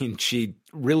Sky, I mean, she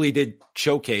really did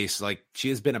showcase, like, she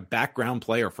has been a background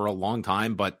player for a long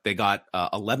time, but they got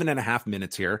 11 and a half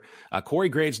minutes here. Corey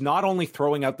Graves not only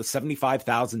throwing out the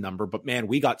 75,000 number, but man,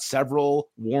 we got several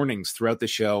warnings throughout the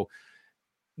show.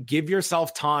 Give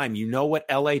yourself time. You know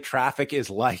what LA traffic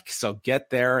is like, so get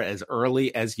there as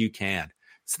early as you can.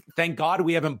 Thank God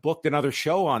we haven't booked another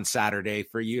show on Saturday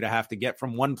for you to have to get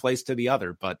from one place to the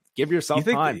other, but give yourself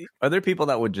time. Are there people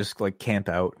that would just like camp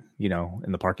out, you know,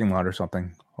 in the parking lot or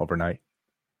something overnight?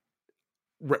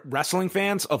 Wrestling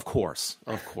fans? Of course.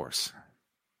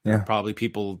 Yeah. Probably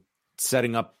people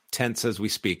setting up tents as we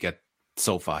speak at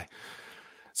SoFi.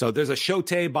 So there's a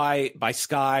shote by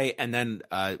Sky, and then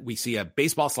we see a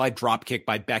baseball slide drop kick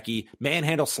by Becky.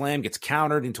 Manhandle slam gets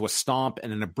countered into a stomp,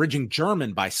 and an abridging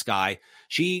German by Sky.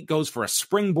 She goes for a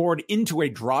springboard into a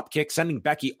drop kick, sending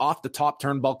Becky off the top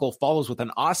turnbuckle, follows with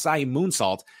an Asai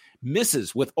moonsault,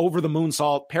 misses with over the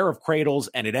moonsault, pair of cradles,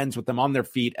 and it ends with them on their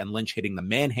feet, and Lynch hitting the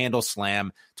manhandle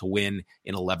slam to win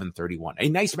in 11:31. A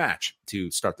nice match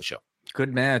to start the show.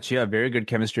 Good match. Yeah, very good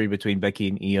chemistry between Becky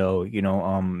and Io. You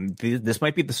know, this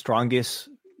might be the strongest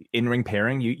in-ring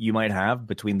pairing you might have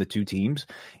between the two teams.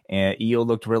 And Io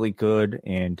looked really good.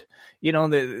 And, you know,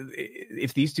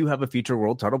 if these two have a future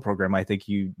world title program, I think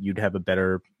you'd have a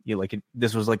better,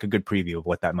 this was like a good preview of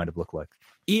what that might have looked like.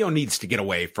 Io needs to get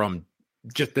away from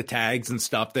just the tags and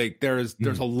stuff. There's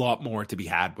a lot more to be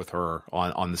had with her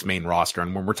on this main roster.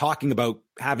 And when we're talking about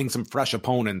having some fresh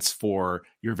opponents for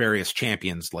your various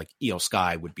champions, like Io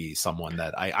Sky would be someone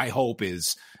that I hope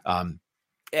is,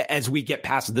 as we get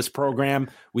past this program,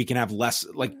 we can have less,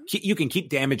 like, you can keep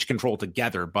Damage Control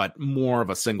together, but more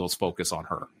of a singles focus on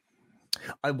her.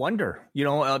 I wonder,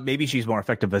 maybe she's more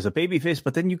effective as a babyface,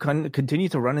 but then you can continue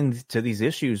to run into these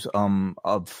issues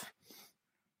of,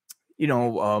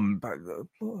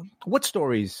 what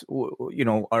stories,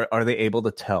 are they able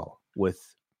to tell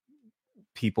with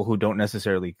people who don't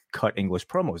necessarily cut English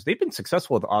promos? They've been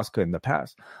successful with Asuka in the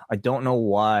past. I don't know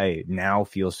why now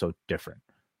feels so different.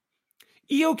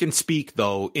 Io can speak,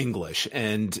 though, English,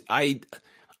 and I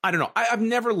don't know. I've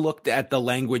never looked at the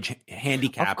language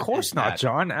handicap. Of course not,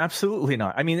 John. Absolutely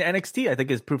not. I mean, NXT, I think,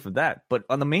 is proof of that. But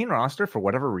on the main roster, for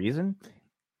whatever reason,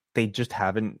 they just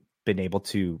haven't been able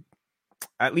to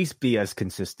at least be as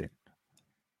consistent.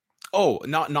 Oh,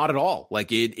 not at all.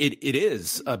 Like it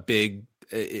is a big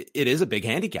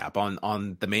handicap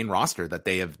on the main roster that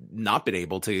they have not been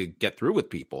able to get through with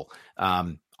people.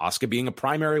 Asuka being a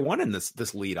primary one in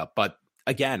this lead up, but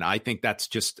again, I think that's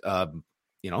just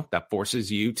that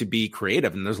forces you to be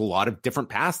creative, and there's a lot of different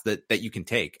paths that you can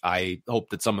take. I hope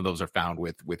that some of those are found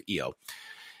with Io.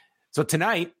 So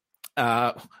tonight,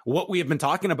 what we have been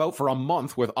talking about for a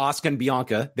month with Asuka and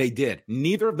Bianca, they did.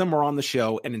 Neither of them were on the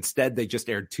show, and instead they just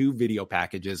aired 2 video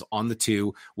packages on the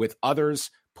 2 with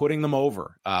others putting them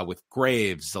over, with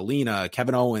Graves, Zelina,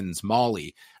 Kevin Owens,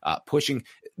 Molly, pushing.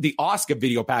 The Asuka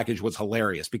video package was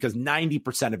hilarious because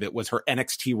 90% of it was her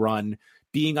NXT run,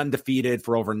 being undefeated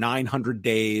for over 900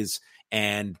 days,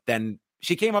 and then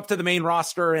she came up to the main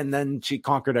roster and then she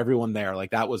conquered everyone there.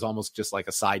 Like, that was almost just like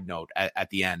a side note at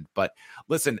the end. But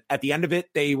listen, at the end of it,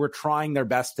 they were trying their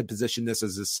best to position this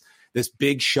as this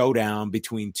big showdown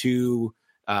between two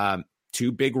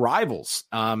big rivals,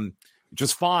 which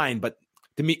was fine. But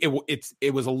to me,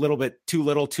 it was a little bit too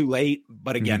little, too late.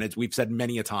 But again, as we've said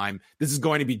many a time, this is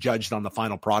going to be judged on the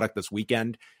final product this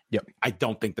weekend. Yep. I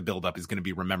don't think the buildup is going to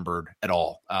be remembered at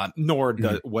all, nor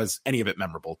was any of it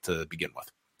memorable to begin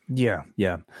with. Yeah.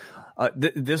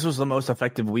 This was the most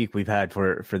effective week we've had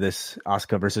for this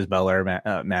Asuka versus Belair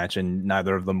match, and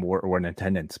neither of them were in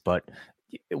attendance. But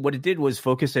what it did was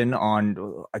focus in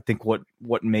on, I think, what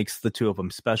makes the two of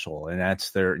them special, and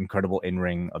that's their incredible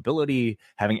in-ring ability,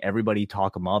 having everybody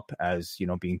talk them up as,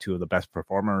 being two of the best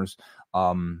performers.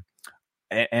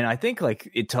 And I think, like,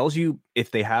 it tells you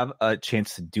if they have a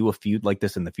chance to do a feud like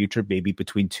this in the future, maybe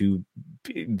between two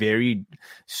very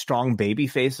strong baby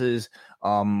faces,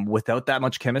 without that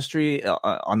much chemistry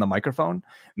on the microphone,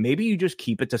 maybe you just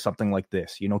keep it to something like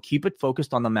this. Keep it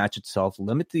focused on the match itself,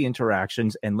 limit the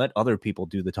interactions, and let other people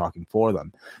do the talking for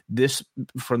them. This,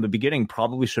 from the beginning,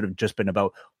 probably should have just been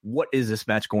about what is this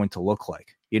match going to look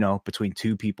like, between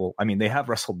two people. I mean, they have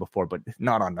wrestled before, but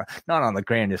not on the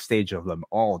grandest stage of them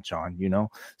all, John,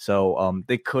 So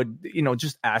they could,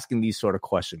 just asking these sort of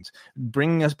questions,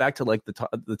 bringing us back to like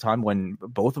the time when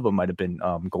both of them might have been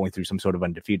going through some sort of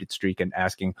undefeated streak and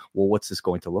asking, well, what's this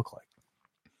going to look like?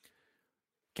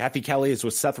 Kathy Kelly is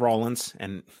with Seth Rollins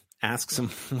and asks him,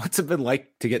 what's it been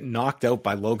like to get knocked out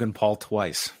by Logan Paul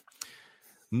twice?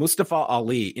 Mustafa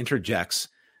Ali interjects,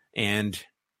 and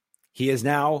he is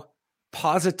now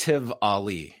Positive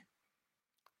Ali.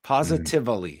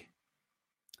 Positively,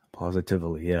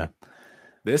 yeah.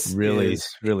 This really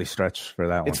stretched for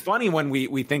that one. It's funny when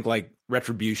we think like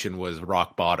Retribution was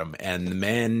rock bottom, and the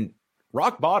man,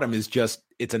 rock bottom is just,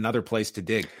 it's another place to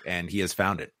dig, and he has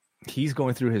found it. He's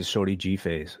going through his Shorty G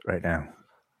phase right now.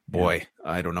 Boy,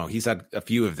 yeah. I don't know. He's had a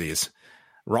few of these.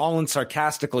 Rollins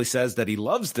sarcastically says that he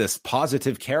loves this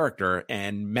positive character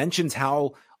and mentions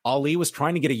how Ali was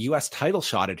trying to get a U.S. title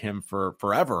shot at him for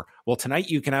forever. Well, tonight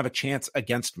you can have a chance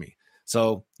against me.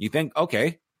 So you think,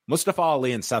 okay, Mustafa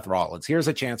Ali and Seth Rollins, here's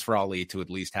a chance for Ali to at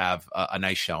least have a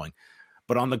nice showing.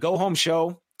 But on the go-home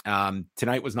show,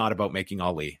 tonight was not about making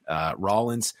Ali.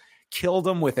 Rollins killed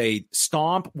him with a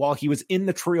stomp while he was in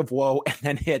the Tree of Woe, and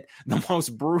then hit the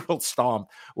most brutal stomp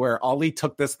where Ali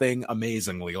took this thing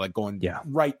amazingly, like going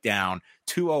right down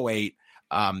 208.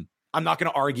 I'm not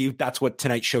going to argue. That's what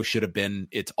tonight's show should have been.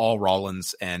 It's all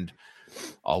Rollins, and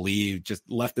Ali just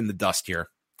left in the dust here.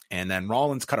 And then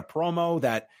Rollins cut a promo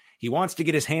that he wants to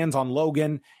get his hands on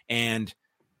Logan, and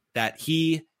that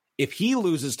if he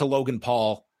loses to Logan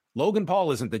Paul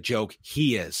isn't the joke.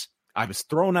 He is. I was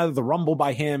thrown out of the Rumble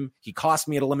by him. He cost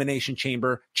me at Elimination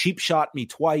Chamber, cheap shot me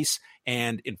twice.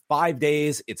 And in 5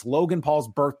 days, it's Logan Paul's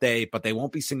birthday, but they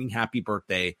won't be singing Happy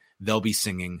Birthday. They'll be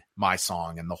singing my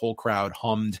song. And the whole crowd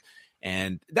hummed.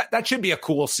 And that should be a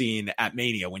cool scene at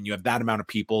Mania when you have that amount of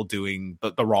people doing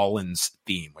the Rollins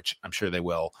theme, which I'm sure they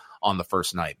will on the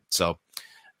first night. So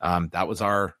that was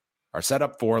our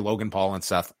setup for Logan Paul and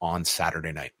Seth on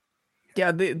Saturday night.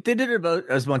 Yeah, they did about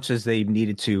as much as they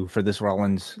needed to for this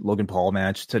Rollins-Logan Paul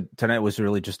match. Tonight was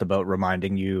really just about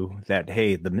reminding you that,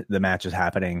 hey, the match is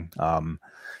happening,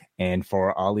 and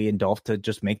for Ali and Dolph to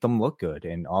just make them look good.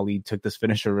 And Ali took this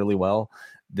finisher really well.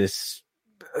 This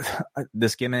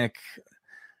gimmick,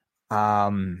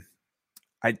 I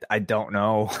don't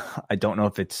know. I don't know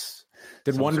if it's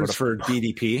did wonders for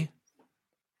DDP.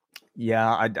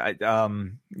 Yeah,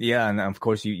 yeah, and of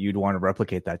course you'd want to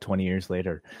replicate that 20 years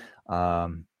later.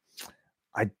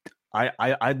 I'd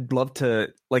love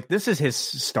to, like, this is his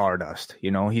Stardust,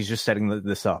 he's just setting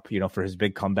this up, for his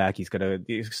big comeback. He's gonna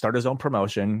start his own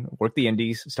promotion, work the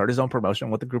indies, start his own promotion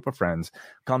with a group of friends,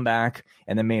 come back,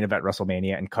 and then main event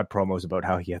WrestleMania and cut promos about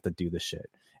how he had to do this shit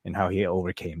and how he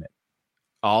overcame it.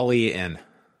 Ollie in.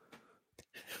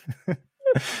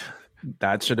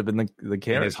 That should have been the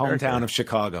character. In his hometown of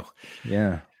Chicago.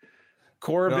 Yeah.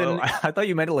 Corbin. No, I thought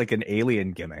you meant like an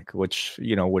alien gimmick, which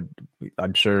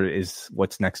I'm sure is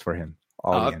what's next for him.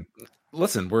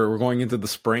 Listen, we're going into the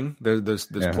spring. There's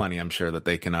plenty, I'm sure, that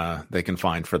they can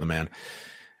find for the man.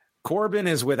 Corbin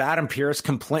is with Adam Pearce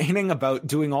complaining about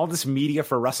doing all this media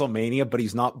for WrestleMania, but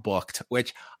he's not booked,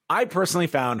 which I personally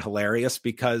found hilarious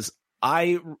because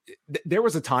there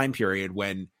was a time period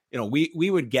when we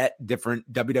would get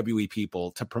different WWE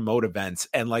people to promote events,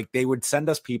 and like they would send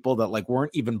us people that like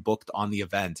weren't even booked on the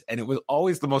event, and it was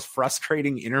always the most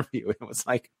frustrating interview. It was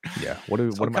like, yeah, what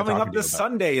am I coming up this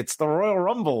Sunday? It's the Royal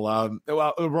Rumble.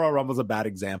 Well, Royal Rumble's a bad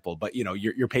example, but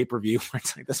your pay-per-view, where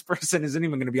it's like this person isn't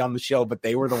even going to be on the show, but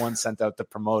they were the ones sent out to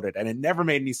promote it, and it never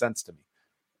made any sense to me.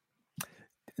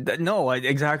 No,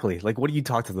 exactly. Like, what do you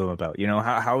talk to them about?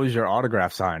 How was your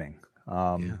autograph signing?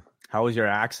 How was your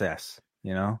access?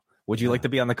 Would you like to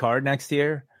be on the card next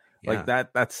year? Like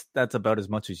that's about as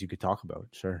much as you could talk about.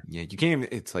 Sure. Yeah. You can't,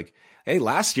 it's like, hey,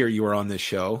 last year you were on this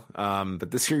show,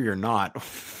 but this year you're not.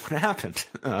 What happened?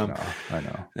 I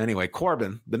know. Anyway,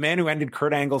 Corbin, the man who ended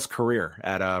Kurt Angle's career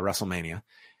at WrestleMania,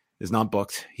 is not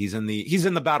booked. He's in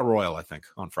the Battle Royal, I think,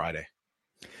 on Friday.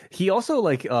 He also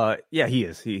he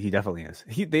is. He definitely is.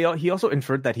 He also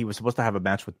inferred that he was supposed to have a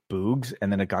match with Boogs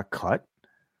and then it got cut.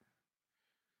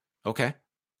 Okay.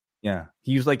 Yeah,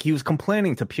 he was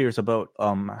complaining to Pierce about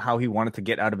how he wanted to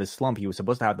get out of his slump. He was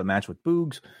supposed to have the match with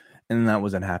Boogs, and that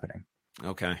wasn't happening.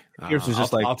 Okay, Pierce was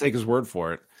just I'll take his word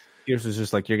for it. Pierce was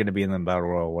just like, you're going to be in the Battle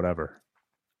Royal, whatever.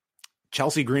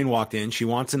 Chelsea Green walked in. She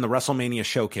wants in the WrestleMania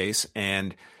showcase,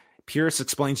 and Pierce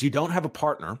explains you don't have a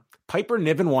partner. Piper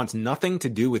Niven wants nothing to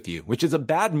do with you, which is a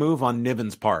bad move on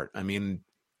Niven's part. I mean,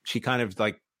 she kind of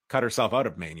like cut herself out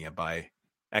of Mania by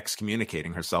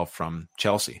excommunicating herself from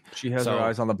Chelsea. She has her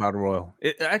eyes on the Battle Royal.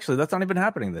 Actually, that's not even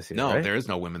happening this year. No, right? There is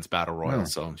no Women's Battle Royal.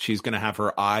 So she's going to have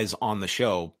her eyes on the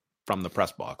show from the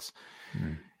press box.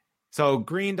 So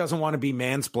Green doesn't want to be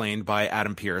mansplained by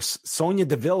Adam Pearce. Sonya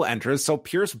Deville enters, so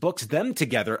Pearce books them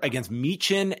together against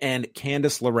Michin and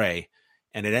Candice LeRae.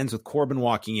 And it ends with Corbin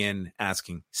walking in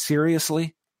asking,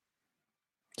 seriously?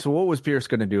 So what was Pearce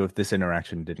going to do if this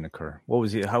interaction didn't occur? Who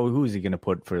was he going to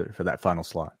put for that final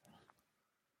slot?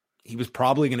 He was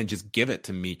probably going to just give it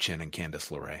to Michin and Candice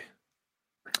LeRae.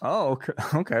 Oh,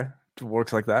 okay. It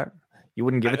works like that. You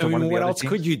wouldn't give it to one of the what other else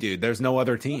teams? could you do? There's no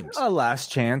other teams. A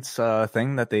last chance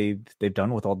thing that they've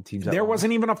done with all the teams. There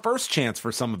wasn't even a first chance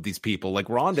for some of these people. Like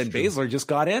Ronda and Baszler just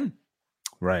got in.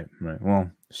 Right. Well,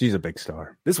 she's a big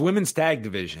star. This women's tag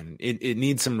division, it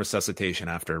needs some resuscitation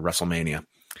after WrestleMania.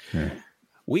 Yeah.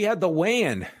 We had the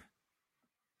weigh-in.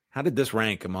 How did this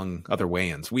rank among other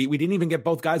weigh-ins? We didn't even get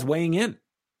both guys weighing in.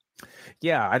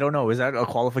 Yeah, I don't know. Is that a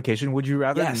qualification? Would you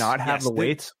rather not have the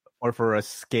weights or for a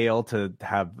scale to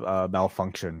have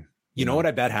malfunction? You know what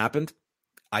I bet happened?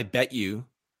 I bet you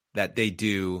that they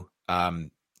do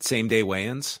same-day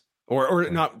weigh-ins. Or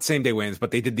not same-day weigh-ins,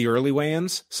 but they did the early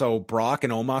weigh-ins. So Brock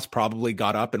and Omos probably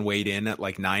got up and weighed in at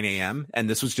like 9 a.m. And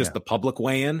this was just the public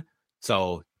weigh-in.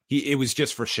 So it was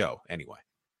just for show anyway.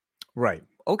 Right.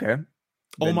 Okay.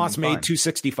 Omos made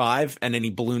 265, and then he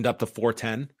ballooned up to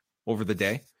 410 over the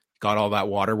day. Got all that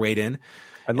water weighed in.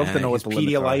 I'd love to know what the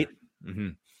Pedialyte.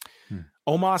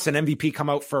 Omos and MVP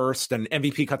come out first, and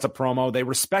MVP cuts a promo. They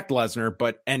respect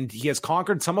Lesnar, and he has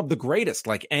conquered some of the greatest,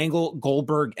 like Angle,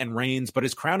 Goldberg, and Reigns. But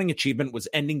his crowning achievement was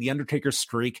ending the Undertaker's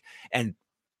streak. And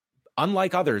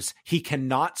unlike others, he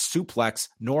cannot suplex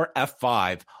nor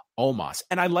F5 Omos.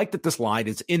 And I like that this line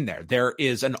is in there. There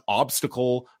is an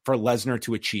obstacle for Lesnar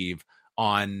to achieve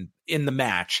in the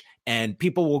match, and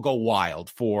people will go wild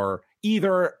for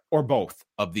either or both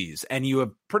of these. And you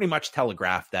have pretty much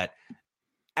telegraphed that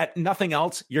at nothing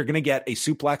else, you're going to get a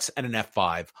suplex and an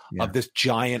F5 of this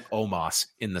giant Omos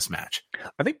in this match.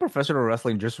 I think professional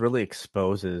wrestling just really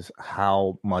exposes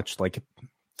how much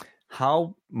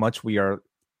we are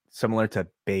similar to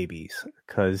babies,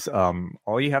 because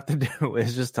all you have to do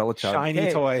is just tell a child,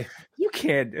 shiny toy. You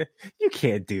can't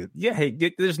do. Yeah,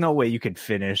 hey, there's no way you could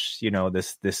finish.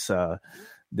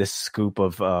 This scoop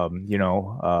of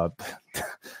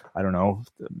I don't know,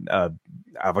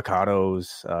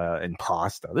 avocados and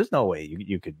pasta. There's no way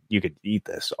you could eat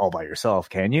this all by yourself,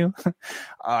 can you?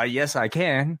 Yes, I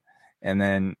can. And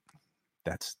then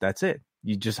that's it.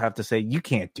 You just have to say you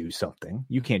can't do something.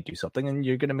 You can't do something, and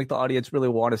you're gonna make the audience really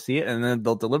want to see it, and then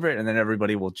they'll deliver it, and then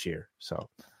everybody will cheer. So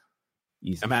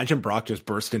easy. Imagine Brock just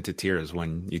burst into tears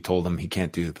when you told him he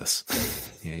can't do this.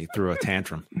 Yeah, he threw a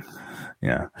tantrum.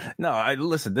 Yeah. No,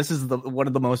 listen, this is one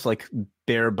of the most like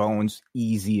bare bones,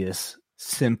 easiest,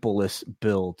 simplest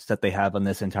builds that they have on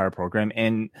this entire program.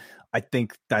 And I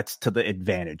think that's to the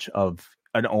advantage of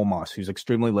an Omos who's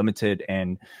extremely limited.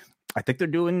 And I think they're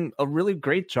doing a really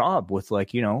great job with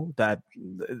that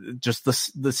just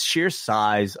the sheer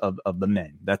size of the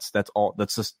men. That's all.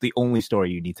 That's just the only story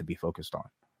you need to be focused on.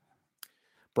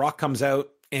 Brock comes out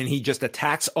and he just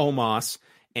attacks Omos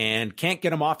and can't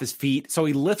get him off his feet. So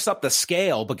he lifts up the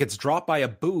scale, but gets dropped by a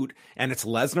boot, and it's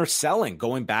Lesnar selling,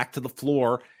 going back to the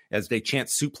floor as they chant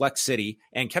Suplex City.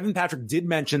 And Kevin Patrick did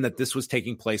mention that this was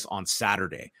taking place on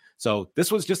Saturday. So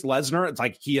this was just Lesnar. It's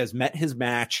like he has met his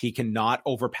match. He cannot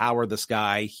overpower this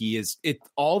guy.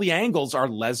 All the angles are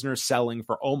Lesnar selling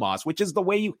for Omos, which is the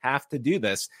way you have to do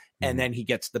this. And then he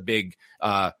gets the big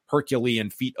Herculean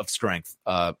feat of strength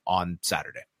on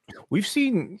Saturday. We've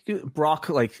seen Brock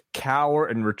like cower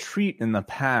and retreat in the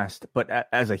past, but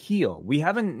as a heel, we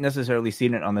haven't necessarily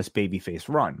seen it on this babyface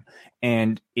run.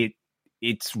 And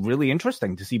it's really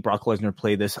interesting to see Brock Lesnar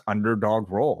play this underdog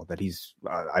role that he's,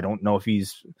 I don't know if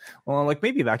he's, well, like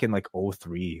maybe back in like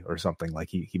 2003 or something, like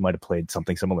he might have played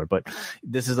something similar, but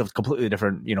this is a completely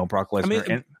different, Brock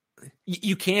Lesnar.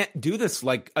 You can't do this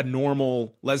like a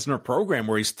normal Lesnar program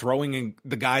where he's throwing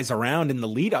the guys around in the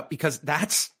lead up, because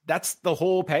that's the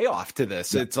whole payoff to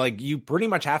this. Yeah. It's like you pretty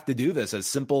much have to do this as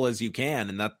simple as you can.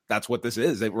 And that's what this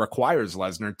is. It requires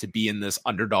Lesnar to be in this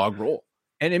underdog role.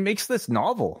 And it makes this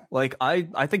novel. Like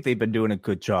I think they've been doing a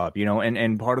good job,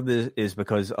 and part of this is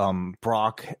because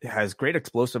Brock has great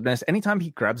explosiveness. Anytime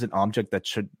he grabs an object that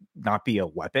should not be a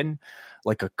weapon,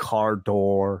 like a car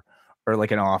door or like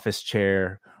an office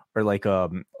chair or like a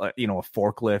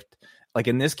forklift, like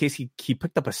in this case he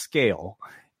picked up a scale,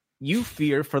 you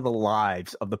fear for the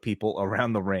lives of the people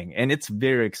around the ring, and it's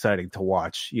very exciting to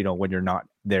watch, when you're not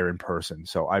there in person.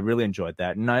 So I really enjoyed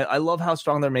that, and I love how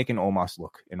strong they're making Omos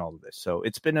look in all of this. So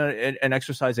it's been an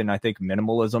exercise in, I think,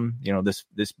 minimalism.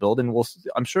 This build, and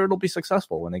I'm sure it'll be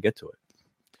successful when they get to it.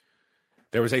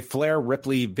 There was a Flair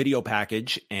Ripley video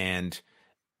package, and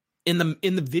in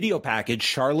the video package,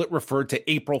 Charlotte referred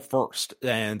to April 1st.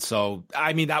 And so,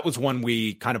 I mean, that was one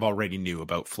we kind of already knew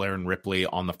about, Flair and Ripley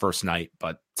on the first night,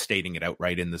 but stating it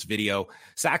outright in this video.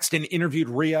 Saxton interviewed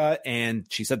Rhea, and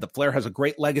she said that Flair has a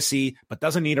great legacy, but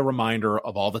doesn't need a reminder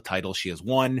of all the titles she has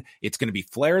won. It's going to be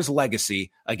Flair's legacy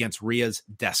against Rhea's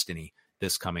destiny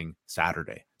this coming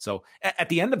Saturday. So at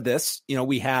the end of this,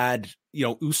 we had,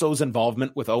 Uso's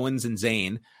involvement with Owens and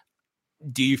Zayn.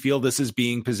 Do you feel this is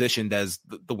being positioned as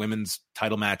the women's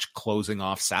title match closing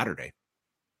off Saturday?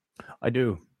 I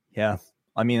do. Yeah.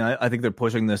 I mean, I think they're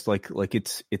pushing this like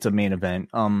it's a main event.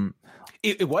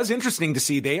 It was interesting to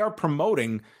see they are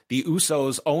promoting the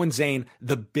Usos, Owens, Zayn.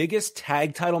 The biggest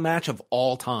tag title match of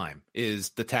all time is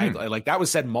the tag. Like that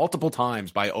was said multiple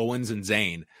times by Owens and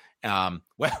Zayn.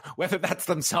 Whether that's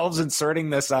themselves inserting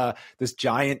this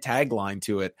giant tagline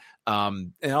to it,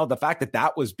 the fact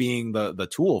that was being the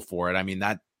tool for it, I mean,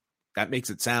 that makes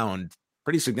it sound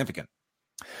pretty significant.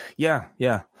 Yeah.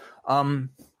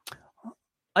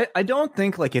 I don't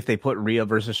think like if they put Rhea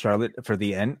versus Charlotte for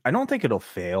the end, I don't think it'll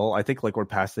fail. I think like we're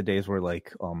past the days where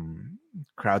like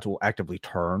crowds will actively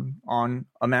turn on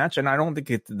a match, and I don't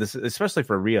think this, especially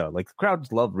for Rhea, like the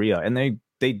crowds love Rhea, and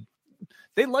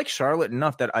they like Charlotte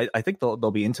enough that I think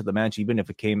they'll be into the match even if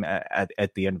it came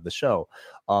at the end of the show.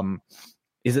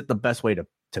 Is it the best way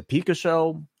to peak a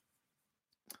show?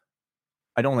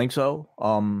 I don't think so.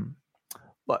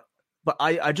 But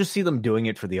I just see them doing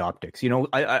it for the optics.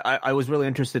 I was really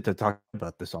interested to talk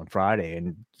about this on Friday,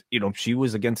 and she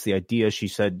was against the idea. She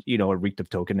said it reeked of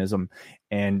tokenism,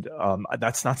 and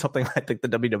that's not something I think the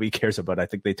WWE cares about. I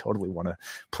think they totally want to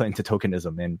play into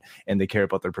tokenism, and they care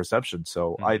about their perception.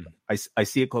 So I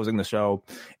see it closing the show,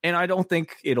 and I don't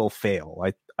think it'll fail.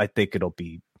 I think it'll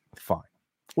be fine.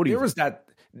 What do you think?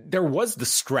 There was the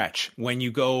stretch when you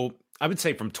go, I would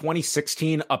say from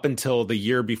 2016 up until the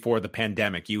year before the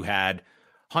pandemic, you had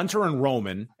Hunter and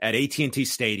Roman at AT&T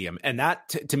Stadium. And that,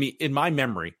 to me, in my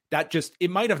memory, it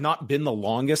might have not been the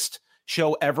longest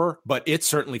show ever, but it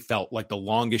certainly felt like the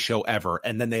longest show ever.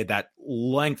 And then they had that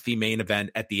lengthy main event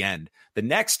at the end. The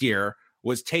next year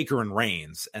was Taker and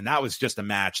Reigns, and that was just a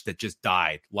match that just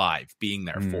died live being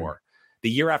there for. The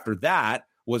year after that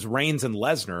was Reigns and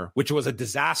Lesnar, which was a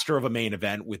disaster of a main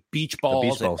event with beach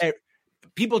balls.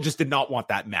 People just did not want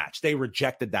that match. They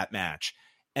rejected that match.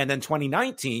 And then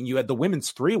 2019, you had the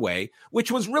women's three-way,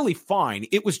 which was really fine.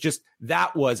 It was just,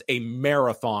 that was a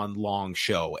marathon long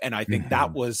show. And I think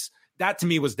that to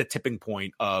me was the tipping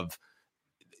point of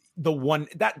the one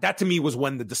that to me was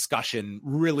when the discussion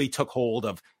really took hold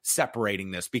of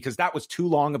separating this, because that was too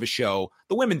long of a show.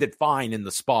 The women did fine in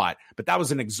the spot, but that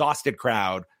was an exhausted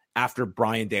crowd after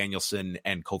Bryan Danielson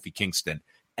and Kofi Kingston.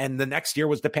 And the next year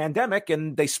was the pandemic,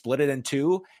 and they split it in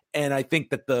two. And I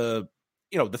think that the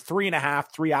 3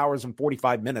 hours and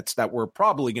 45 minutes that we're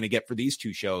probably going to get for these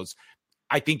two shows,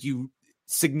 I think you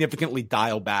significantly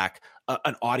dial back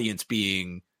an audience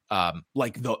being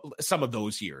like some of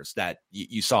those years that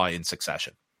you saw in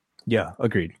succession. Yeah,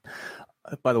 agreed.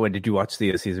 By the way, did you watch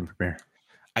the season premiere?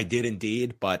 I did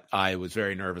indeed, but I was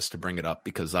very nervous to bring it up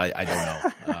because I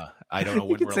don't know. I don't know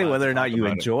when you can say whether or not you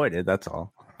enjoyed it. That's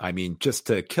all. I mean, just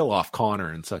to kill off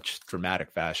Connor in such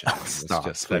dramatic fashion. Stop,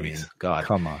 just, please. I mean, God,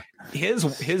 come on.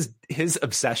 His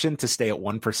obsession to stay at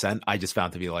 1%, I just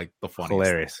found to be like the funniest.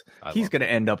 Hilarious. He's going to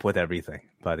end up with everything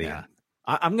by the end.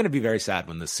 I'm going to be very sad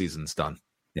when this season's done.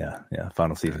 Yeah.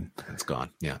 Final season. It's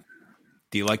gone. Yeah.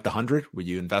 Do you like the 100? Would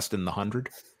you invest in the 100?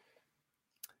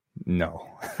 No.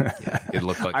 It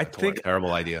looked like a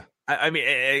terrible idea. I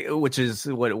mean, which is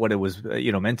what it was,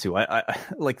 meant to. I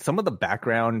like some of the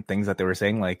background things that they were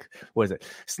saying, like, what is it,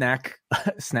 snack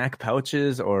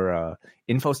pouches or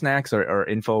info snacks or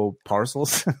info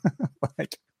parcels?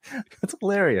 Like, that's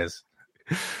hilarious.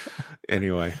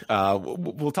 Anyway,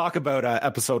 we'll talk about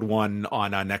episode 1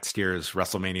 on next year's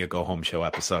WrestleMania Go Home Show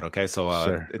episode. Okay,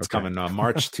 so it's coming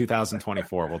March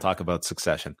 2024. We'll talk about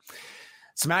Succession.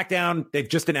 SmackDown, they've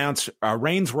just announced a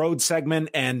Reigns Road segment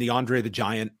and the Andre the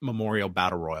Giant Memorial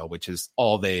Battle Royal, which is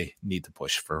all they need to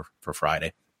push for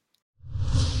Friday.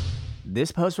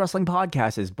 This post-wrestling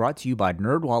podcast is brought to you by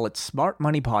NerdWallet's Smart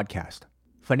Money Podcast.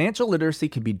 Financial literacy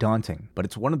can be daunting, but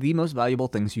it's one of the most valuable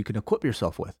things you can equip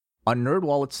yourself with. On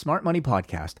NerdWallet's Smart Money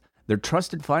Podcast, their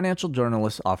trusted financial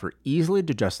journalists offer easily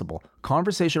digestible,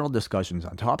 conversational discussions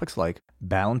on topics like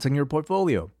balancing your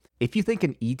portfolio, If you think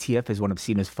an ETF is one of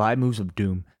Cena's 5 moves of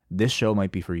doom, this show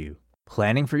might be for you.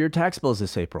 Planning for your tax bills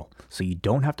this April, so you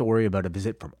don't have to worry about a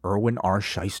visit from Erwin R.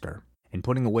 Shyster. And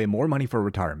putting away more money for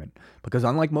retirement, because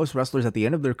unlike most wrestlers at the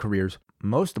end of their careers,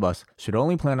 most of us should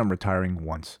only plan on retiring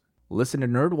once. Listen to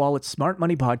NerdWallet's Smart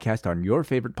Money Podcast on your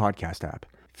favorite podcast app.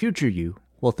 Future you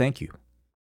will thank you.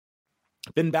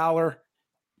 Finn Balor,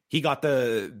 he got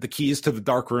the keys to the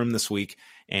dark room this week,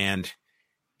 and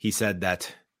he said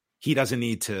that he doesn't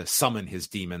need to summon his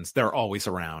demons. They're always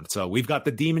around. So we've got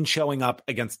the demon showing up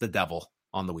against the devil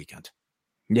on the weekend.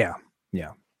 Yeah.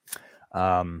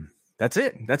 That's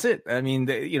it. I mean,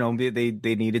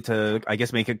 they needed to, I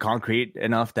guess, make it concrete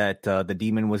enough that the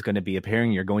demon was going to be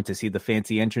appearing. You're going to see the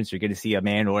fancy entrance. You're going to see a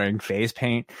man wearing face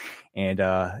paint, and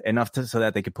enough so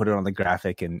that they could put it on the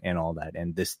graphic and all that.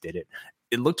 And this did it.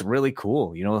 It looked really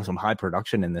cool. Some high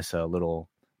production in this little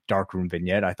darkroom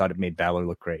vignette. I thought it made Balor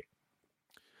look great.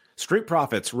 Street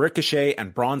Profits, Ricochet,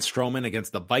 and Braun Strowman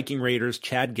against the Viking Raiders,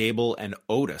 Chad Gable, and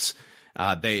Otis.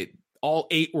 All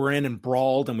 8 were in and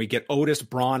brawled, and we get Otis,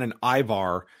 Braun, and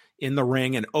Ivar in the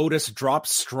ring, and Otis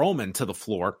drops Strowman to the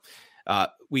floor.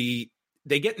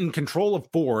 They get in control of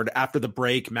Ford after the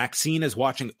break. Maxine is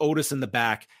watching Otis in the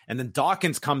back, and then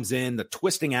Dawkins comes in, the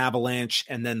twisting avalanche,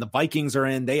 and then the Vikings are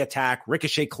in. They attack.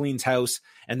 Ricochet cleans house,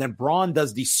 and then Braun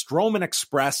does the Strowman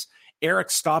Express.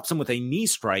 Eric stops him with a knee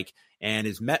strike and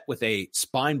is met with a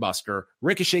spine buster.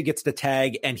 Ricochet gets the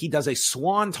tag, and he does a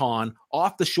swanton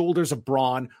off the shoulders of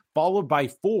Braun, followed by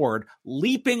Ford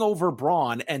leaping over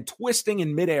Braun and twisting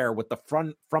in midair with the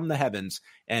front from the heavens,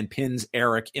 and pins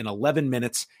Eric in 11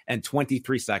 minutes and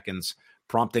 23 seconds,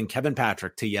 prompting Kevin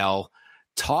Patrick to yell,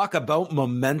 "Talk about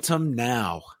momentum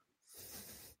now."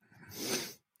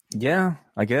 Yeah,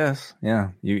 I guess. Yeah,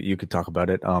 you could talk about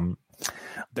it.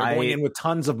 They're going in with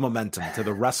tons of momentum to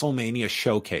the WrestleMania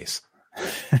showcase.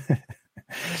 It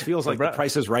feels like the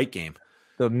Price is Right game.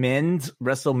 The men's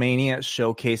WrestleMania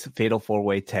showcase fatal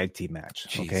 4-way tag team match.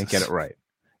 Jesus. Okay, get it right.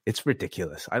 It's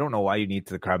ridiculous. I don't know why you need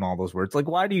to cram all those words. Like,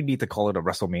 why do you need to call it a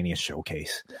WrestleMania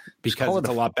showcase? Because it's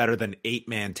a lot better than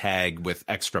 8-man tag with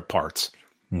extra parts.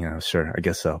 Yeah, sure. I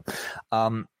guess so.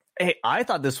 Hey, I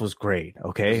thought this was great.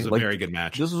 Okay, this was a very good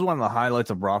match. This was one of the highlights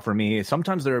of Raw for me.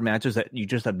 Sometimes there are matches that you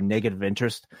just have negative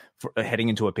interest for heading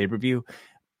into a pay-per-view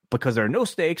because there are no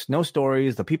stakes, no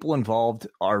stories. The people involved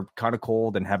are kind of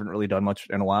cold and haven't really done much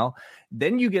in a while.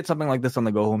 Then you get something like this on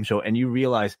the Go Home Show, and you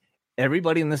realize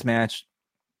everybody in this match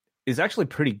is actually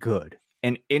pretty good.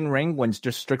 And in ring, when it's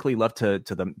just strictly left to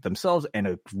themselves and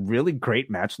a really great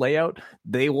match layout,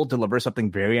 they will deliver something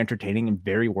very entertaining and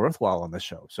very worthwhile on the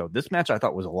show. So this match I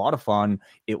thought was a lot of fun.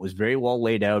 It was very well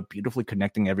laid out, beautifully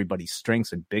connecting everybody's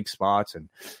strengths and big spots and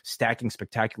stacking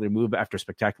spectacular move after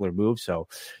spectacular move. So,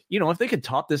 if they could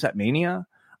top this at Mania,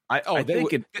 I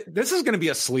think this is going to be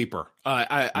a sleeper.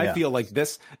 I feel like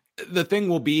this. The thing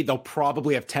will be they'll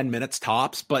probably have 10 minutes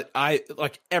tops, but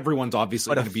everyone's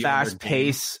obviously going to be fast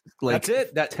pace. That's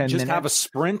it. That 10 just minutes. Have a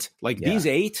sprint these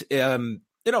 8.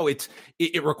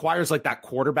 It requires like that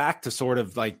quarterback to sort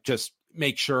of like just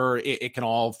make sure it can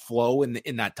all flow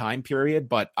in that time period.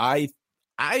 But I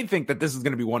think that this is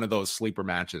going to be one of those sleeper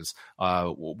matches,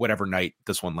 whatever night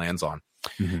this one lands on.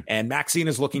 Mm-hmm. And Maxine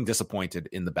is looking disappointed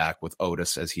in the back with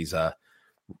Otis as he's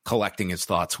collecting his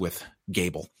thoughts with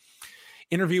Gable.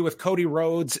 Interview with Cody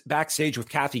Rhodes backstage with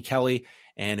Kathy Kelly,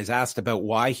 and is asked about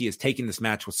why he is taking this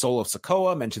match with Solo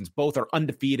Sikoa, mentions both are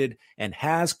undefeated, and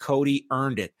has Cody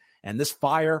earned it? And this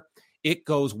fire, it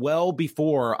goes well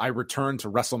before I returned to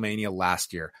WrestleMania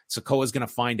last year. Sikoa is going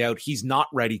to find out he's not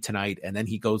ready tonight, and then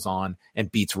he goes on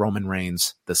and beats Roman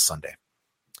Reigns this Sunday.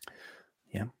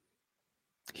 Yeah.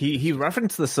 He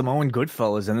referenced the Samoan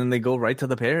Goodfellas, and then they go right to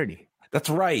the parody. That's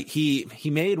right. He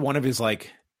made one of his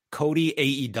Cody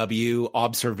AEW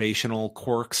observational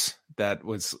quirks that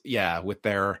was, with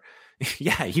their,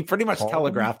 he pretty much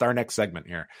telegraphed our next segment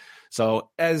here.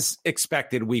 So as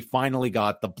expected, we finally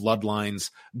got the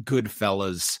Bloodlines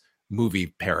Goodfellas movie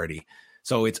parody.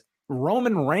 So it's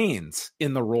Roman Reigns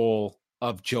in the role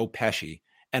of Joe Pesci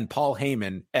and Paul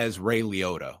Heyman as Ray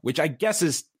Liotta, which I guess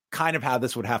is kind of how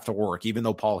this would have to work, even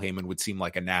though Paul Heyman would seem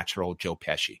like a natural Joe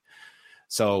Pesci.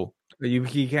 So you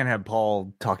can't have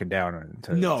Paul talking down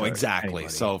to exactly. Anybody.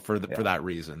 So for that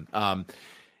reason, and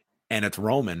it's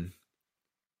Roman.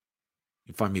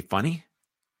 You find me funny?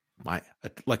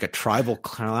 Like a tribal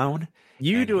clown.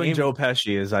 You doing Heyman, Joe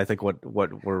Pesci is, I think, what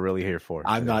we're really here for.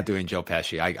 I'm not doing Joe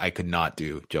Pesci. I could not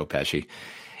do Joe Pesci.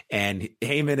 And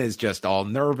Heyman is just all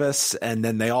nervous, and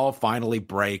then they all finally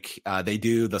break. They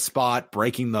do the spot,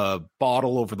 breaking the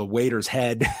bottle over the waiter's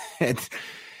head. And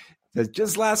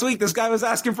just last week, this guy was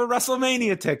asking for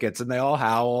WrestleMania tickets, and they all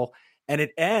howl. And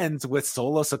it ends with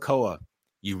Solo Sikoa.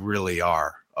 You really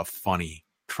are a funny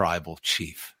tribal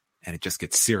chief. And it just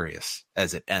gets serious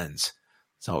as it ends.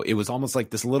 So it was almost like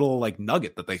this little like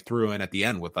nugget that they threw in at the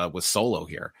end with Solo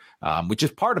here, which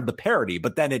is part of the parody.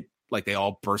 But then it like they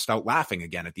all burst out laughing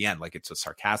again at the end, like it's a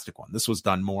sarcastic one. This was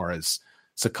done more as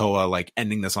Sikoa like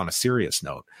ending this on a serious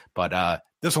note. But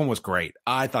this one was great.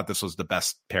 I thought this was the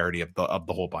best parody of the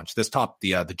whole bunch. This topped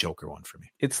the Joker one for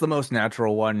me. It's the most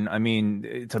natural one. I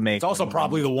mean, to make. It's also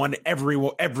probably the one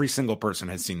every single person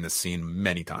has seen this scene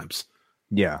many times.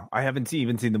 Yeah, I haven't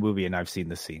even seen the movie, and I've seen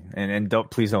the scene. And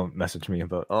please don't message me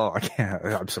about. Oh, I can't.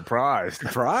 I'm surprised.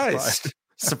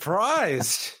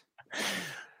 Surprised.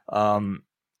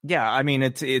 Yeah, I mean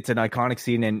it's an iconic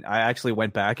scene, and I actually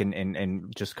went back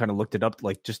and just kind of looked it up,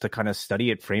 like just to kind of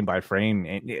study it frame by frame.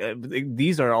 And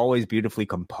these are always beautifully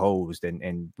composed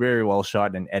and very well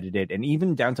shot and edited, and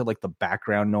even down to like the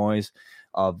background noise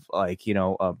of like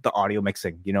the audio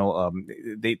mixing.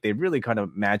 They really kind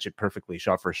of match it perfectly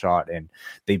shot for shot, and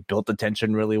they built the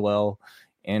tension really well,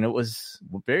 and it was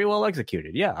very well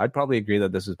executed. Yeah, I'd probably agree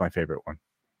that this is my favorite one.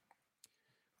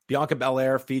 Bianca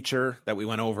Belair feature that we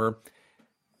went over.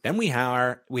 Then we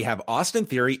have Austin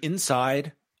Theory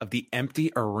inside of the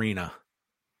empty arena.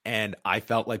 And I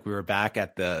felt like we were back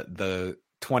at the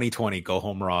 2020 Go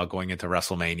Home Raw going into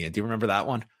WrestleMania. Do you remember that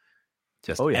one?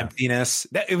 Just emptiness.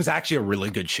 It was actually a really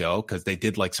good show because they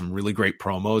did like some really great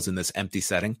promos in this empty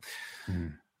setting.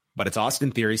 But it's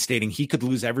Austin Theory stating he could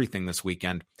lose everything this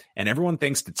weekend. And everyone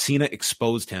thinks that Cena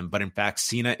exposed him. But in fact,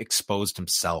 Cena exposed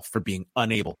himself for being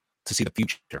unable to see the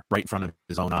future right in front of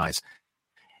his own eyes.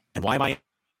 And why am I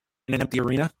in an empty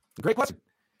arena? Great question.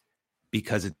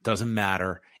 Because it doesn't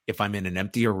matter if I'm in an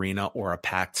empty arena or a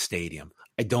packed stadium.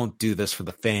 I don't do this for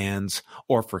the fans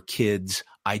or for kids.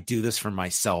 I do this for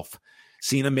myself.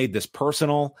 Cena made this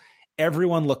personal.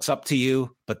 Everyone looks up to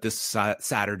you, but this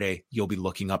Saturday, you'll be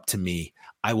looking up to me.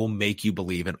 I will make you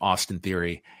believe in Austin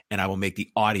Theory, and I will make the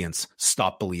audience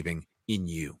stop believing in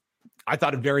you. I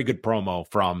thought a very good promo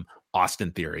from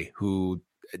Austin Theory, who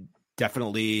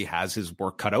definitely has his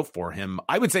work cut out for him.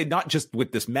 I would say not just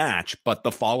with this match, but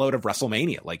the fallout of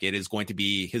WrestleMania. Like it is going to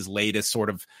be his latest sort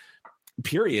of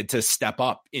period to step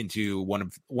up into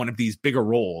one of these bigger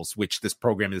roles, which this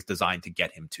program is designed to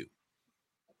get him to.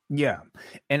 Yeah.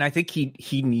 And I think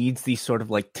he needs these sort of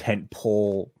like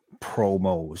tentpole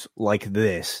promos like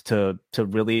this to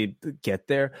really get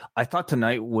there. I thought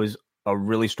tonight was a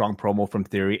really strong promo from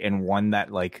Theory, and one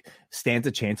that like stands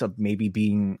a chance of maybe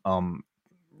being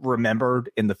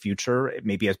remembered in the future,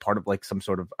 maybe as part of like some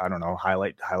sort of, I don't know,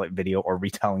 highlight video or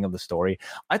retelling of the story.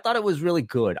 I thought it was really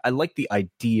good. I like the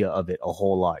idea of it a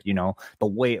whole lot, the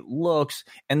way it looks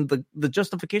and the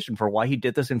justification for why he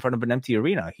did this in front of an empty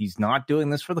arena. He's not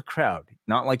doing this for the crowd,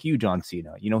 not like you, John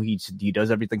Cena. He does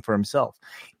everything for himself.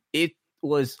 It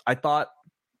was, I thought,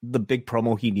 the big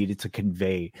promo he needed to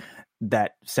convey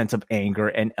that sense of anger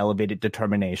and elevated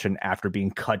determination after being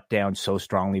cut down so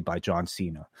strongly by John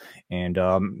Cena. And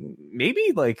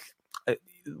maybe like,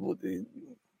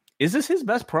 is this his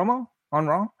best promo on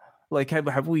Raw? Like,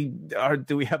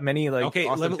 do we have many like? Okay,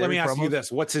 let me ask you this: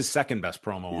 what's his second best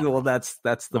promo on Raw? Well, that's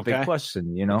the big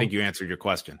question. I think you answered your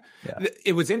question. Yeah.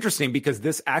 It was interesting because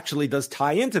this actually does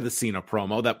tie into the Cena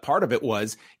promo. That part of it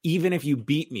was, even if you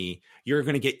beat me, you're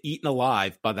going to get eaten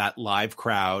alive by that live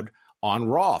crowd on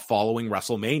Raw following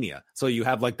WrestleMania. So you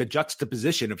have like the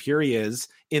juxtaposition of here he is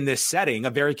in this setting, a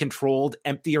very controlled,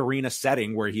 empty arena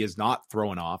setting where he is not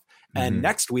thrown off. And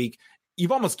next week,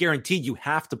 you've almost guaranteed you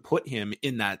have to put him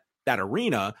in that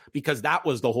arena, because that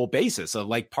was the whole basis of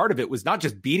like part of it was not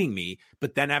just beating me,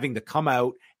 but then having to come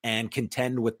out and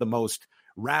contend with the most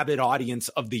rabid audience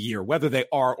of the year, whether they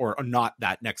are or not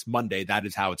that next Monday. That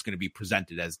is how it's going to be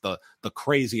presented, as the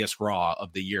craziest Raw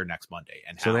of the year next Monday,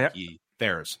 and so he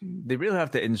fares. They really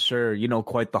have to ensure,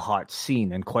 quite the hot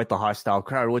scene and quite the hostile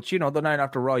crowd, which, the night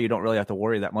after Raw, you don't really have to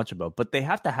worry that much about. But they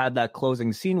have to have that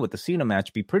closing scene with the Cena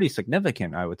match be pretty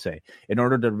significant, I would say, in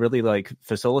order to really like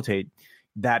facilitate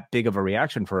that big of a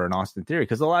reaction for an Austin Theory.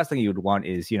 Because the last thing you would want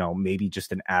is, maybe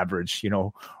just an average,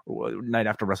 night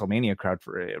after WrestleMania crowd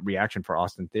for a reaction for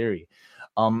Austin Theory.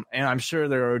 And I'm sure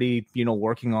they're already,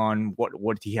 working on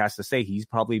what he has to say. He's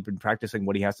probably been practicing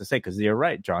what he has to say, because you're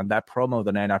right, John, that promo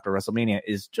the night after WrestleMania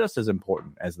is just as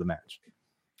important as the match.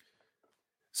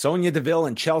 Sonya Deville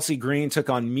and Chelsea Green took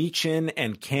on Michin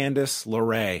and Candice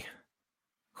LeRae.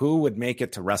 Who would make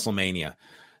it to WrestleMania?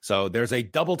 So there's a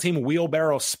double team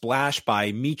wheelbarrow splash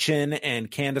by Michin and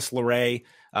Candice LeRae.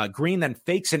 Green then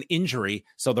fakes an injury,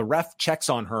 so the ref checks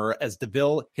on her as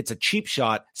Deville hits a cheap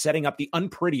shot, setting up the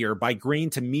unprettier by Green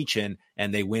to Michin,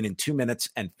 and they win in 2 minutes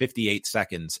and 58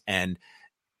 seconds. And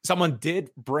someone did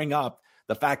bring up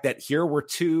the fact that here were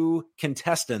two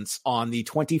contestants on the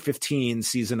 2015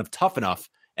 season of Tough Enough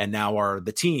and now are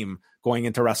the team going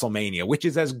into WrestleMania, which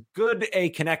is as good a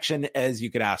connection as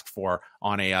you could ask for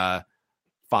on a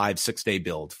 5-6 day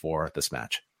build for this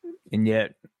match. And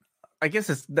yet, I guess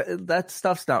that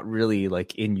stuff's not really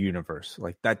like in universe.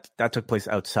 Like that took place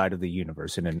outside of the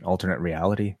universe in an alternate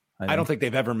reality. I don't think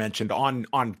they've ever mentioned on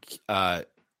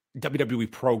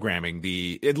WWE programming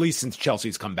at least since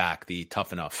Chelsea's come back, the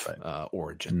Tough Enough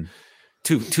origin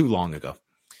too long ago.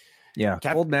 Yeah,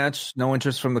 cold match, no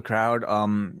interest from the crowd.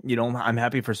 I'm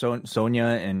happy for Sonya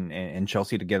and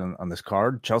Chelsea to get on this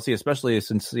card. Chelsea, especially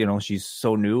since she's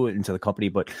so new into the company,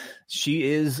 but she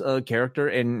is a character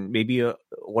and maybe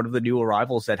one of the new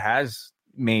arrivals that has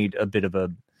made a bit of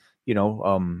a,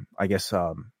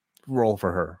 role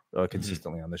for her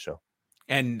consistently on the show.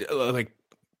 And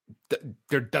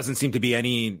there doesn't seem to be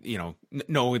any,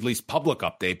 no, at least public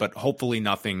update, but hopefully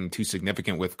nothing too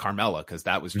significant with Carmella, because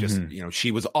that was just,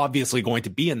 she was obviously going to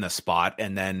be in the spot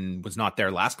and then was not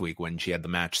there last week when she had the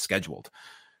match scheduled.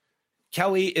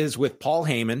 Kelly is with Paul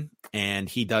Heyman, and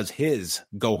he does his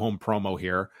go-home promo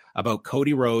here about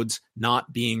Cody Rhodes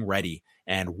not being ready.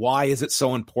 And why is it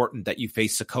so important that you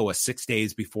face Sikoa 6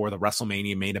 days before the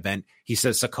WrestleMania main event? He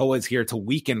says Sikoa is here to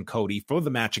weaken Cody for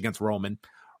the match against Roman.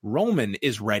 Roman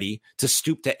is ready to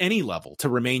stoop to any level to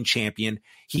remain champion.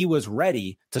 He was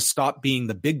ready to stop being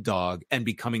the big dog and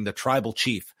becoming the tribal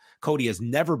chief. Cody has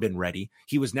never been ready.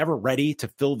 He was never ready to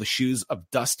fill the shoes of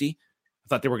Dusty. I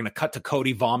thought they were going to cut to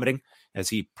Cody vomiting, as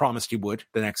he promised he would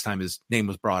the next time his name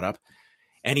was brought up.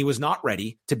 And he was not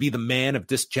ready to be the man of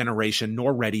this generation,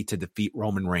 nor ready to defeat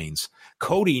Roman Reigns.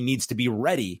 Cody needs to be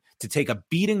ready to take a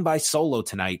beating by Solo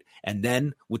tonight, and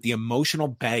then with the emotional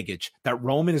baggage that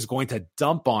Roman is going to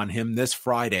dump on him this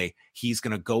Friday, he's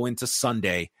going to go into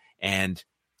Sunday and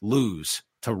lose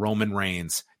to Roman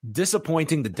Reigns,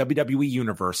 disappointing the WWE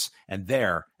Universe, and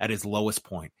there, at his lowest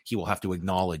point, he will have to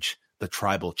acknowledge the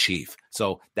tribal chief.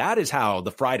 So that is how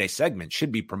the Friday segment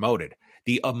should be promoted.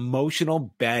 The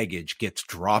emotional baggage gets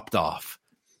dropped off.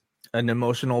 An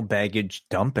emotional baggage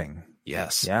dumping.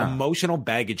 Yes. Yeah. Emotional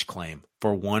baggage claim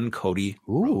for one Cody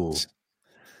Rhodes.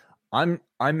 I'm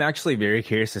actually very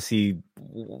curious to see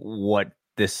what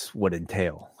this would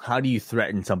entail. How do you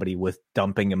threaten somebody with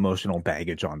dumping emotional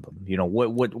baggage on them?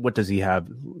 What does he have,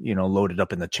 loaded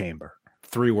up in the chamber?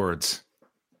 3 words.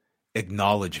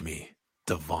 Acknowledge me,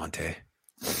 Devontae.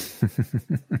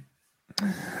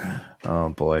 Oh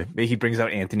boy, maybe he brings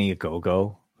out Anthony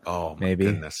Ogogo. Oh my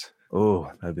goodness!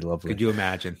 Oh, that'd be lovely. Could you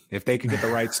imagine if they could get the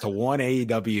rights to one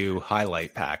AEW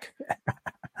highlight pack?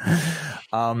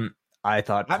 I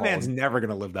thought that man's never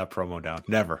going to live that promo down.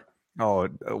 Never. Oh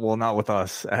well, not with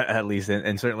us at least,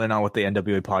 and certainly not with the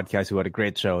NWA podcast, who had a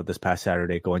great show this past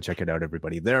Saturday. Go and check it out,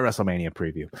 everybody. Their WrestleMania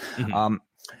preview.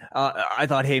 I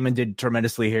thought Heyman did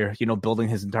tremendously here, building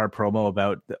his entire promo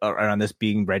about around this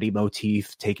being ready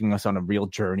motif, taking us on a real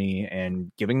journey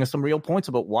and giving us some real points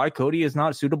about why Cody is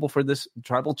not suitable for this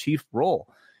tribal chief role.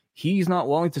 He's not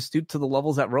willing to stoop to the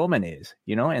levels that Roman is,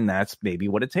 and that's maybe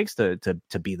what it takes to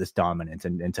be this dominant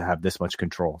and to have this much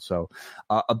control. So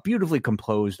a beautifully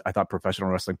composed, I thought, professional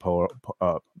wrestling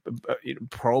promo.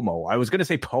 I was going to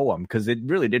say poem because it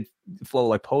really did flow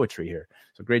like poetry here.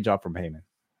 So great job from Heyman.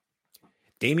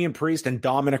 Damian Priest and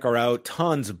Dominic are out.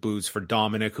 Tons of boos for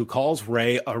Dominic, who calls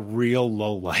Ray a real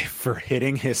lowlife for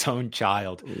hitting his own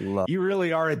child. You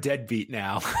really are a deadbeat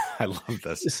now. I love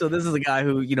this. So this is a guy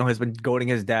who, has been goading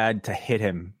his dad to hit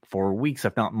him for weeks,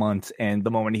 if not months. And the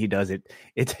moment he does it,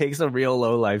 it takes a real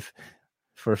lowlife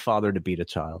for a father to beat a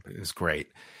child. It's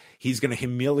great. He's going to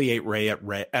humiliate Ray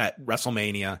at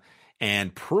WrestleMania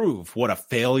and prove what a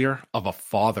failure of a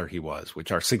father he was,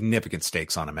 which are significant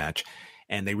stakes on a match.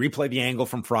 And they replay the angle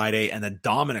from Friday, and then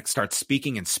Dominic starts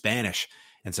speaking in Spanish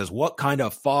and says, what kind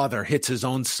of father hits his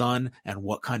own son, and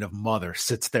what kind of mother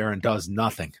sits there and does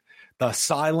nothing? The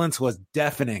silence was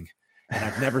deafening, and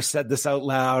I've never said this out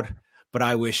loud, but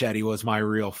I wish Eddie was my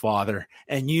real father,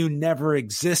 and you never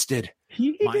existed.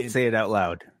 He did say it out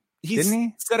loud, didn't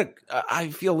he? I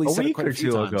feel he said it quite a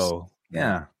few times. Ago.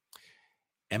 Yeah.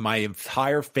 And my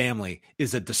entire family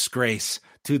is a disgrace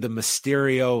to the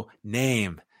Mysterio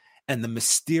name. And the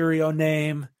Mysterio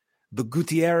name, the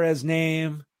Gutierrez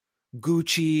name,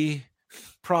 Gucci,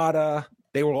 Prada,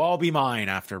 they will all be mine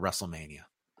after WrestleMania.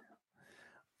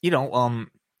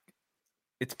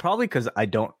 It's probably because I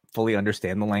don't fully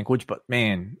understand the language, but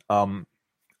man,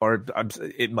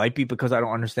 it might be because I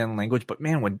don't understand the language, but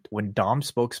man, when Dom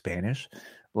spoke Spanish,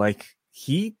 like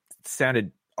he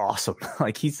sounded awesome.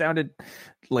 Like he sounded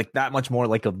like that much more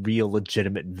like a real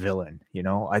legitimate villain.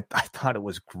 I thought it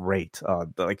was great.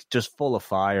 Like just full of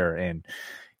fire, and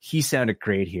he sounded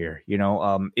great here.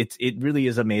 It really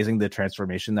is amazing the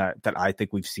transformation that I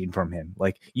think we've seen from him.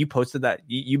 Like you posted that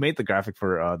you made the graphic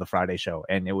for the Friday show,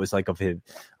 and it was like of him,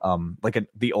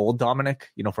 the old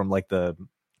Dominic, from like the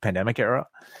pandemic era,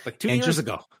 like 2 years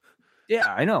ago. Yeah,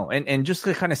 I know. And just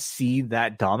to kind of see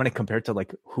that Dominic compared to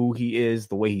like who he is,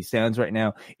 the way he sounds right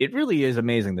now, it really is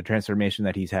amazing the transformation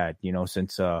that he's had,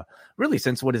 since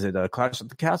what is it? Clash at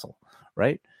the Castle,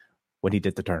 right? When he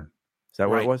did the turn. Is that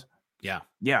where it was? Yeah.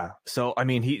 Yeah. So, I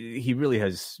mean, he really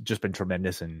has just been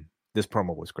tremendous, and this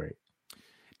promo was great.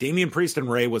 Damian Priest and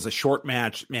Ray was a short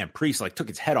match. Man, Priest took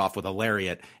his head off with a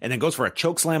lariat and then goes for a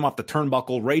choke slam off the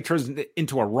turnbuckle. Ray turns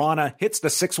into a Rana, hits the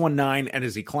 619, and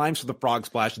as he climbs for the frog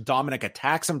splash, Dominic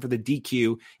attacks him for the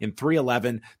DQ in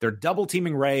 311. They're double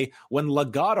teaming Ray when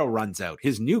Legado runs out,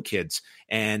 his new kids,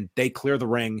 and they clear the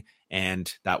ring,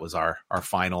 and that was our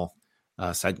final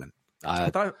segment.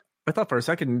 I thought for a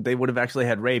second they would have actually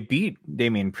had Ray beat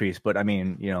Damian Priest, but I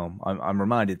mean, I'm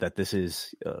reminded that this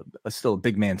is still a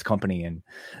big man's company, and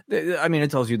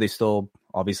it tells you they still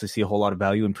obviously see a whole lot of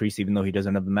value in Priest, even though he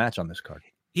doesn't have a match on this card.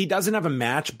 He doesn't have a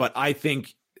match, but I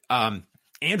think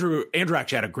Andrew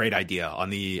actually had a great idea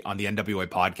on the NWA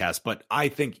podcast, but I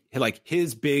think like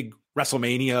his big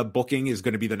WrestleMania booking is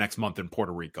going to be the next month in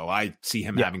Puerto Rico. I see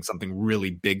him having something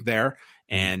really big there,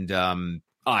 and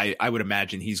I would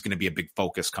imagine he's going to be a big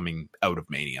focus coming out of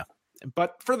Mania.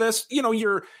 But for this,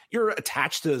 you're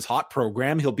attached to his hot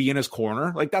program. He'll be in his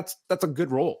corner. Like that's a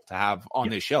good role to have on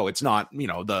this show. It's not,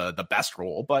 the best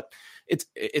role, but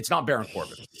it's not Baron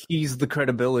Corbin. He's the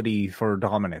credibility for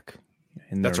Dominic.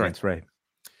 That's right.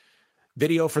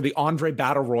 Video for the Andre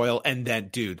Battle Royal, and then,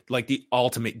 dude, like the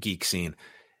ultimate geek scene.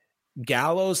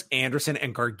 Gallows, Anderson,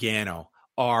 and Gargano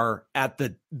are at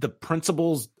the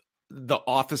principal's the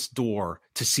office door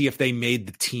to see if they made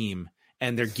the team,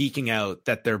 and they're geeking out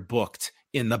that they're booked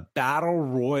in the Battle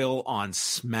Royal on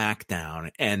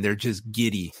SmackDown, and they're just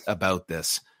giddy about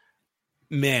this.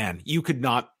 Man, you could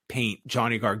not paint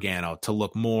Johnny Gargano to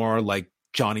look more like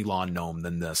Johnny Lawn Gnome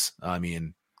than this. I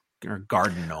mean, or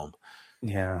Garden Gnome.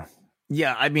 Yeah.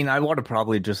 I mean, I would have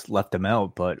probably just left him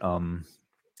out, but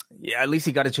at least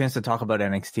he got a chance to talk about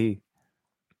NXT.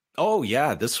 Oh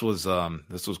yeah, this was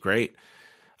great.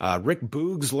 Rick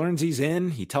Boogs learns he's in.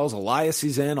 He tells Elias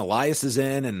he's in. Elias is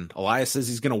in, and Elias says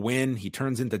he's going to win. He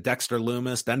turns into Dexter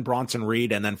Loomis, then Bronson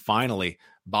Reed, and then finally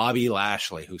Bobby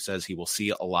Lashley, who says he will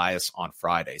see Elias on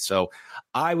Friday. So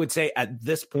I would say at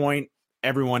this point,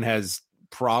 everyone has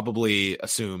probably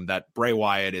assumed that Bray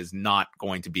Wyatt is not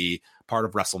going to be part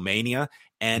of WrestleMania.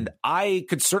 And I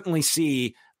could certainly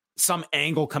see some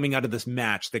angle coming out of this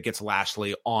match that gets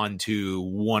Lashley onto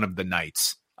one of the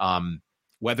nights.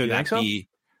 Whether that be...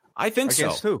 I think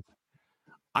so. Too.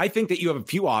 I think that you have a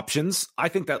few options. I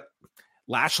think that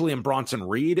Lashley and Bronson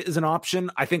Reed is an option.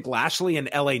 I think Lashley and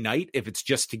LA Knight, if it's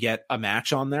just to get a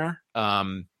match on there,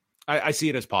 I see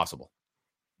it as possible.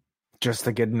 Just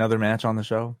to get another match on the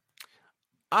show?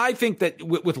 I think that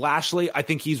with Lashley, I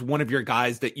think he's one of your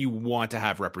guys that you want to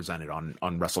have represented on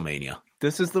WrestleMania.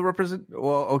 This is the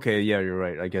Well, okay, yeah, you're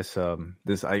right. I guess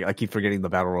I keep forgetting the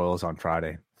Battle Royals on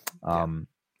Friday.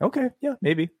 Okay, yeah,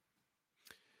 maybe.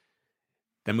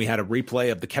 Then we had a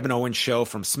replay of the Kevin Owens show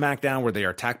from SmackDown where they are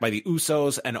attacked by the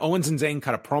Usos, and Owens and Zayn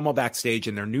cut a promo backstage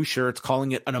in their new shirts,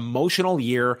 calling it an emotional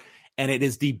year, and it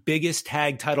is the biggest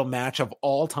tag title match of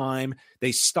all time.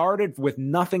 They started with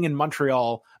nothing in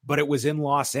Montreal, but it was in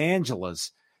Los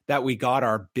Angeles that we got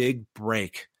our big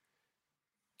break.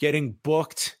 Getting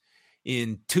booked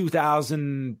in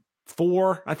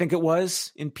 2004, I think it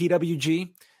was, in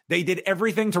PWG. They did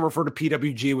everything to refer to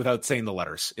PWG without saying the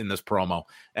letters in this promo.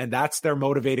 And that's their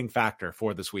motivating factor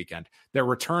for this weekend. They're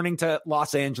returning to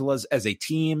Los Angeles as a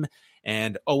team.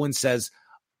 And Owen says,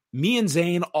 me and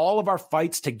Zayn, all of our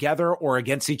fights together or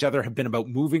against each other have been about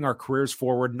moving our careers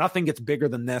forward. Nothing gets bigger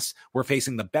than this. We're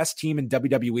facing the best team in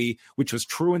WWE, which was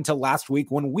true until last week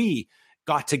when we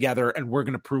got together, and we're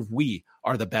going to prove we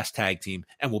are the best tag team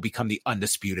and will become the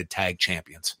undisputed tag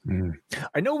champions.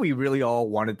 I know we really all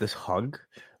wanted this hug,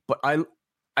 but I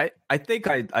think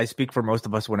I speak for most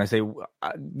of us when I say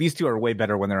these two are way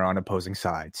better when they're on opposing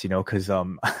sides, because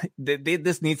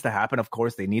this needs to happen. Of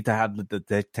course, they need to have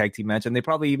the tag team match, and they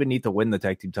probably even need to win the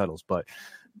tag team titles, but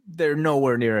they're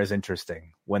nowhere near as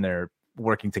interesting when they're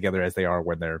working together as they are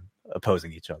when they're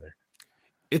opposing each other.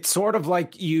 It's sort of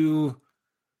like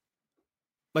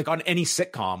like on any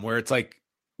sitcom where it's like,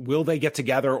 will they get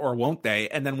together or won't they?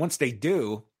 And then once they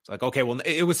do, It's like, okay, well,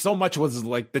 it was so much was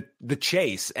like the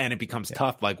chase, and it becomes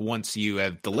tough like once you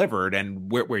have delivered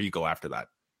and where you go after that.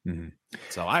 Mm-hmm.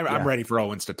 So I'm ready for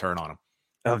Owens to turn on him.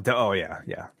 Oh yeah.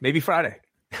 Maybe Friday.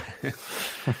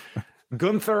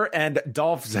 Gunther and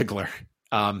Dolph Ziggler.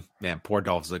 Man, poor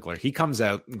Dolph Ziggler. He comes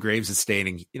out, Graves is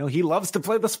stating, he loves to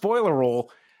play the spoiler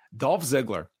role. Dolph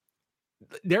Ziggler.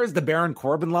 There's the Baron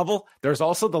Corbin level. There's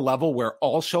also the level where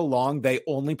all show long they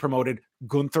only promoted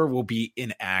Gunther will be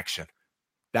in action.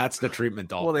 That's the treatment,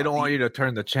 Dolph. Well, they don't want you to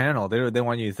turn the channel. They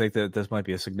want you to think that this might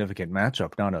be a significant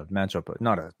matchup,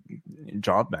 not a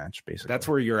job match, basically. That's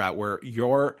where you're at, where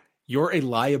you're a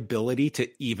liability to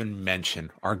even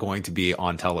mention are going to be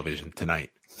on television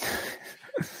tonight.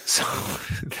 So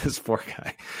this poor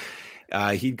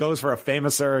guy. He goes for a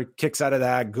famouser, kicks out of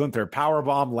that. Gunther,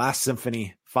 powerbomb, Last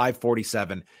Symphony,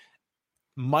 547.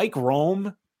 Mike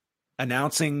Rome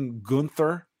announcing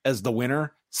Gunther as the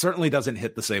winner certainly doesn't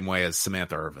hit the same way as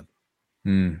Samantha Irvin.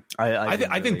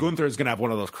 I think Gunther is going to have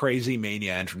one of those crazy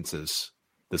Mania entrances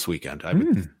this weekend. I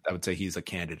would say he's a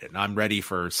candidate. And I'm ready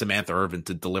for Samantha Irvin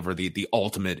to deliver the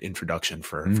ultimate introduction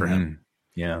for him.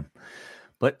 Yeah.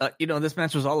 But, this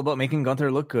match was all about making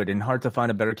Gunther look good, and hard to find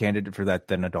a better candidate for that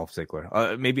than a Dolph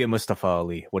Ziggler. Maybe a Mustafa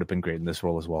Ali would have been great in this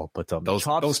role as well. But those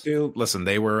two, listen,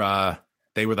 they were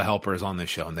the helpers on this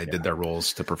show, and they did their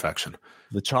roles to perfection.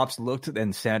 The chops looked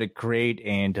and sounded great,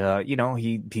 and,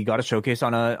 he got a showcase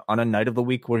on a night of the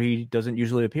week where he doesn't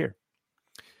usually appear.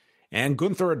 And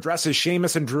Gunther addresses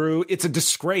Sheamus and Drew. It's a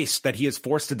disgrace that he is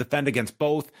forced to defend against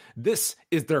both. This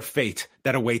is their fate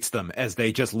that awaits them as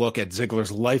they just look at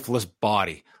Ziggler's lifeless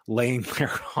body laying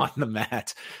there on the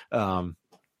mat.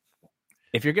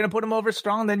 If you're going to put him over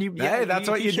strong, then that's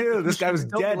what you do. This guy was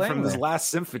dead from his last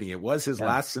symphony. It was his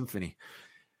last symphony.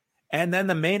 And then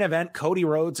the main event, Cody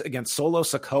Rhodes against Solo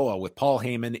Sikoa with Paul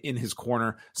Heyman in his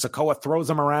corner. Sikoa throws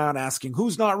him around asking,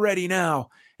 who's not ready now?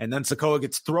 And then Sikoa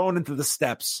gets thrown into the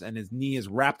steps and his knee is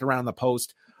wrapped around the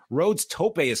post. Rhodes'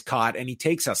 tope is caught and he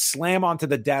takes a slam onto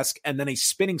the desk and then a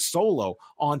spinning solo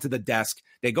onto the desk.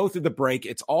 They go through the break.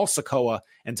 It's all Sikoa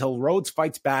until Rhodes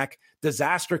fights back.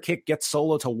 Disaster kick gets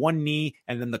Solo to one knee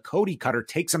and then the Cody cutter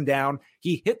takes him down.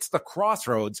 He hits the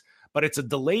crossroads, but it's a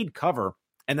delayed cover.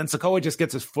 And then Sikoa just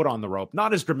gets his foot on the rope.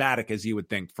 Not as dramatic as you would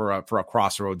think for a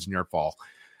crossroads near fall.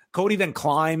 Cody then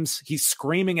climbs. He's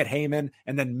screaming at Heyman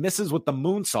and then misses with the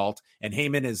moonsault. And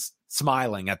Heyman is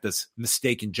smiling at this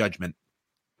mistaken judgment.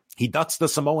 He ducks the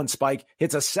Samoan spike,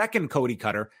 hits a second Cody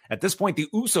cutter. At this point, the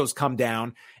Usos come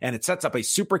down and it sets up a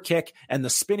super kick and the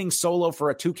spinning solo for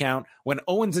a 2 count when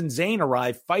Owens and Zayn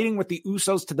arrive fighting with the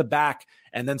Usos to the back.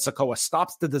 And then Sikoa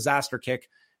stops the disaster kick.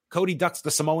 Cody ducks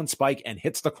the Samoan spike and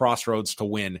hits the crossroads to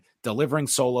win, delivering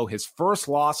Solo his first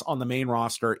loss on the main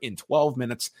roster in 12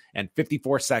 minutes and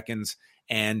 54 seconds.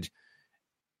 And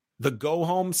the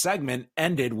go-home segment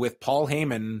ended with Paul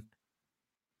Heyman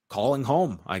calling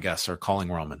home, I guess, or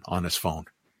calling Roman on his phone.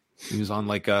 He was on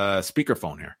like a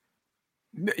speakerphone here.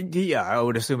 Yeah, I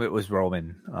would assume it was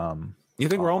Roman. You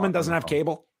think Roman doesn't have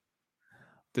cable?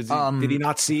 Did he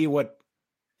not see what's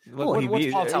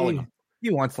Paul telling him? He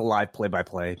wants the live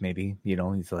play-by-play, maybe.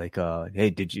 He's like,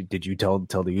 "Hey, did you tell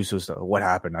the Usos what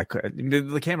happened?"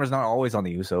 The camera's not always on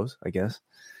the Usos, I guess.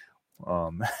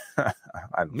 I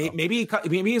don't know. Maybe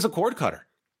he's a cord cutter.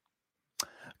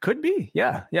 Could be,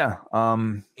 yeah.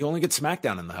 You only get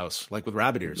SmackDown in the house, like with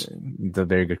rabbit ears. It's a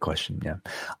very good question.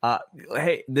 Yeah.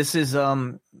 Hey, this is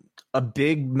a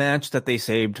big match that they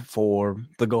saved for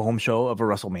the go-home show of a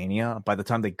WrestleMania. By the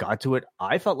time they got to it,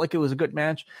 I felt like it was a good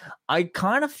match. I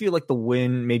kind of feel like the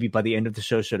win, maybe by the end of the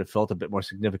show, should have felt a bit more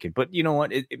significant. But you know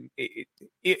what?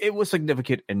 It was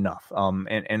significant enough.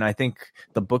 And I think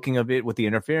the booking of it with the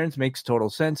interference makes total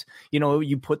sense.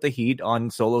 You put the heat on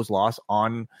Solo's loss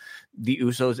on the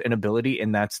Usos' inability,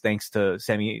 and that's thanks to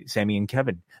Sammy and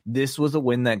Kevin. This was a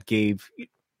win that gave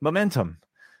momentum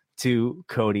to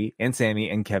Cody and Sammy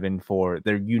and Kevin for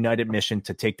their united mission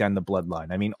to take down the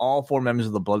Bloodline. I mean, all 4 members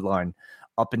of the Bloodline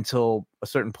up until a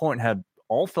certain point have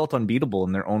all felt unbeatable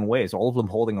in their own ways, all of them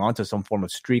holding on to some form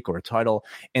of streak or a title.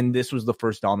 And this was the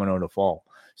first domino to fall,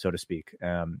 so to speak.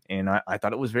 And I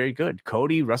thought it was very good.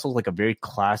 Cody wrestles like a very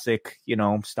classic,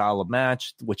 style of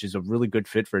match, which is a really good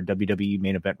fit for a WWE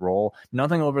main event role.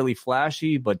 Nothing overly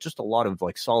flashy, but just a lot of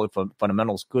like solid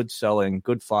fundamentals, good selling,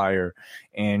 good fire,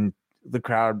 and the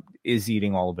crowd is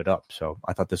eating all of it up. So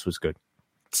I thought this was good.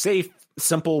 Safe,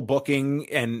 simple booking.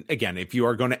 And again, if you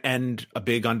are going to end a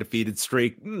big undefeated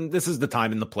streak, this is the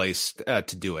time and the place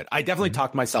to do it. I definitely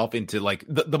talked myself into like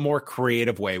the more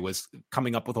creative way was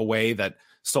coming up with a way that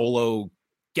Solo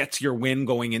gets your win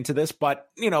going into this. But,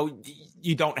 you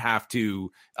don't have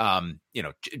to,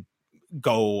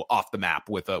 go off the map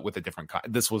with a different kind.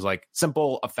 This was like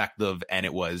simple, effective, and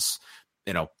it was,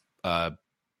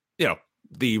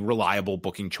 the reliable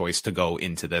booking choice to go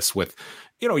into this with,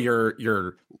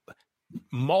 your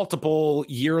multiple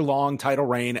year-long title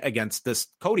reign against this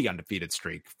Cody undefeated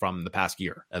streak from the past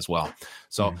year as well.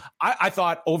 So I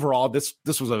thought overall this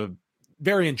was a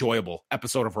very enjoyable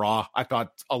episode of Raw. I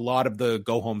thought a lot of the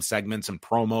go-home segments and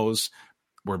promos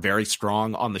were very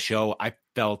strong on the show. I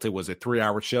felt it was a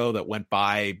 3-hour show that went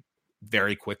by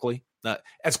very quickly,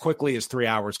 as quickly as 3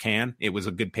 hours can. It was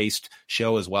a good paced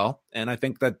show as well. And I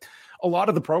think that a lot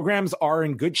of the programs are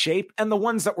in good shape, and the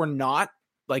ones that were not,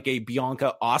 like a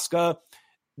Bianca Asuka,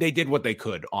 they did what they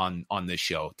could on this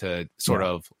show to sort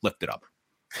of lift it up.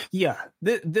 Yeah.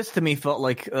 This to me felt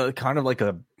like kind of like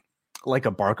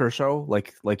a Barker show,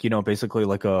 like basically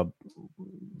like a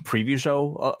preview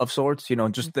show of sorts,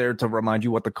 just there to remind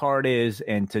you what the card is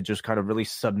and to just kind of really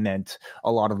cement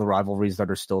a lot of the rivalries that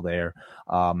are still there.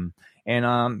 In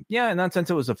that sense,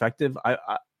 it was effective.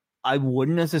 I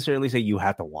wouldn't necessarily say you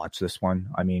have to watch this one.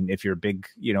 I mean, if you're a big,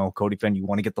 Cody fan, you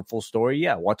want to get the full story.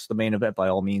 Yeah, watch the main event by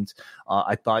all means.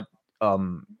 I thought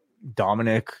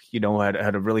Dominic,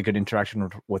 had a really good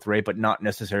interaction with Ray, but not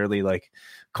necessarily like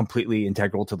completely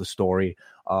integral to the story.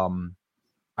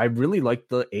 I really liked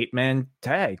the 8-man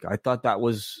tag. I thought that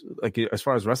was, like, as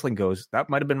far as wrestling goes, that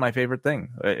might have been my favorite thing.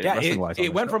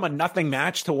 It went from a nothing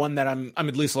match to one that I'm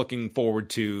at least looking forward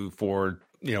to for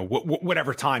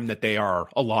whatever time that they are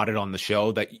allotted on the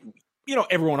show, that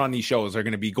everyone on these shows are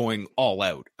going to be going all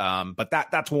out. But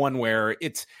that's one where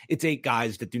it's 8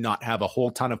 guys that do not have a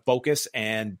whole ton of focus,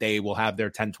 and they will have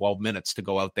their 10-12 minutes to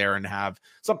go out there and have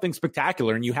something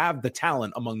spectacular. And you have the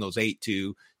talent among those 8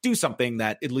 to do something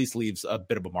that at least leaves a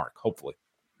bit of a mark, hopefully.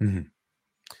 Mm-hmm.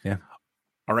 Yeah.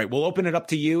 All right, we'll open it up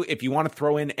to you. If you want to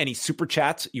throw in any super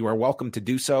chats, you are welcome to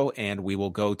do so, and we will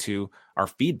go to our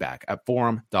feedback at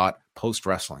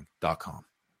forum.postwrestling.com.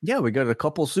 Yeah, we got a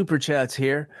couple super chats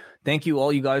here. Thank you,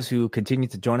 all you guys who continue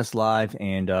to join us live.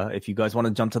 And if you guys want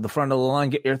to jump to the front of the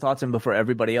line, get your thoughts in before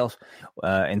everybody else,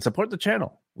 and support the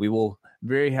channel, we will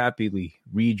very happily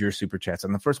read your super chats.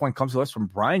 And the first one comes to us from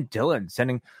Brian Dillon,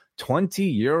 sending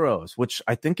 20 euros, which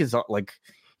I think is like,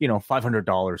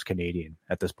 $500 Canadian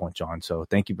at this point, John. So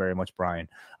thank you very much, Brian.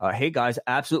 Hey, guys,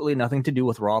 absolutely nothing to do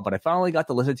with Raw, but I finally got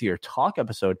to listen to your talk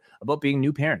episode about being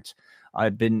new parents.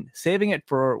 I've been saving it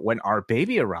for when our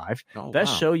baby arrived.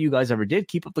 Best show you guys ever did.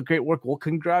 Keep up the great work. Well,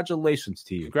 congratulations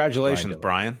to you. Congratulations,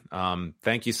 Brian.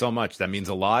 Thank you so much. That means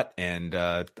a lot. And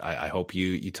I hope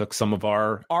you took some of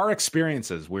our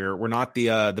experiences. We're not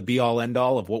the be all end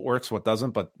all of what works, what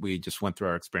doesn't, but we just went through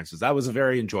our experiences. That was a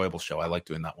very enjoyable show. I like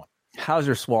doing that one. How's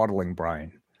your swaddling,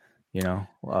 Brian? It's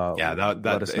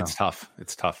tough.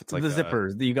 It's tough. It's like the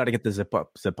zippers. You got to get the zip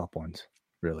up ones.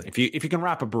 Really, if you can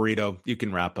wrap a burrito, you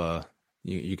can wrap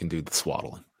you can do the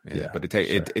swaddling. Yeah, but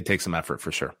it takes some effort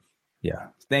for sure. Yeah,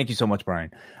 thank you so much,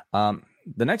 Brian. The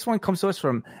next one comes to us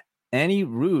from Annie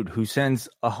Rude, who sends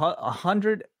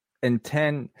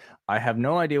 110. I have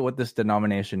no idea what this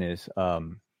denomination is.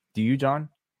 Do you, John?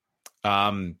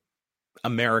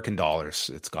 American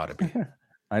dollars. It's got to be.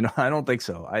 I don't think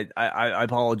so. I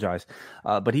apologize.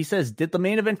 But he says, did the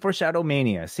main event foreshadow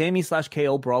Mania?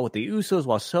 Sammy/KO brawl with the Usos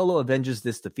while Solo avenges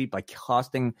this defeat by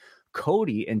costing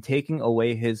Cody and taking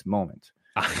away his moment.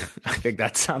 I think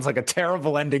that sounds like a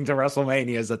terrible ending to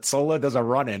WrestleMania, is that Solo does a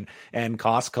run-in and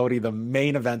costs Cody the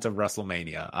main event of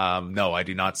WrestleMania. No, I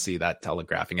do not see that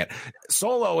telegraphing it.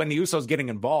 Solo and the Usos getting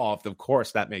involved, of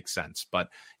course, that makes sense. But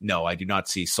no, I do not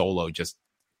see Solo just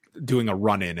doing a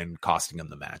run-in and costing him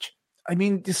the match. I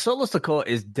mean, Solo Sikoa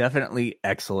is definitely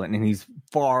excellent, and he's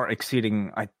far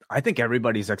exceeding, I think,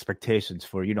 everybody's expectations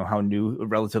for how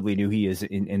relatively new he is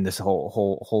in this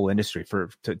whole industry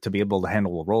to be able to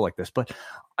handle a role like this. But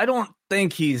I don't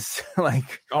think he's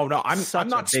like, oh no, I'm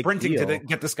not sprinting to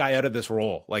get this guy out of this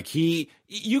role. Like you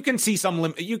can see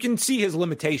you can see his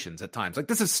limitations at times. Like,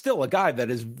 this is still a guy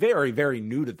that is very, very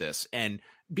new to this, and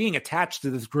being attached to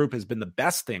this group has been the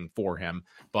best thing for him.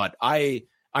 But I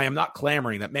am not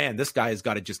clamoring that, man, this guy has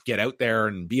got to just get out there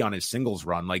and be on his singles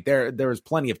run. Like, there is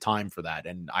plenty of time for that,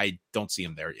 and I don't see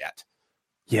him there yet.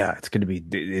 Yeah,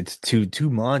 it's too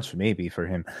much maybe for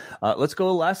him. Let's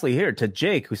go lastly here to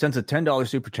Jake, who sends a $10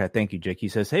 super chat. Thank you, Jake. He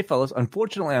says, hey, fellas,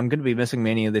 unfortunately, I'm going to be missing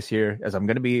Mania this year, as I'm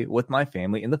going to be with my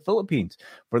family in the Philippines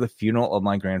for the funeral of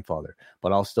my grandfather.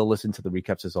 But I'll still listen to the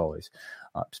recaps as always.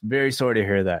 Very sorry to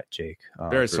hear that, Jake.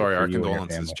 Very sorry. Our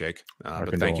condolences, Jake.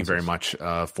 But thank you very much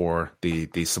for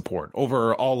the support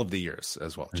over all of the years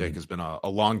as well. Jake has been a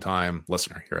long time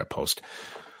listener here at Post.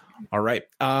 All right.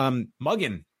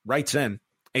 Muggin writes in,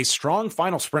 A strong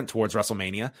final sprint towards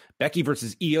WrestleMania. Becky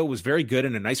versus Io was very good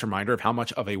and a nice reminder of how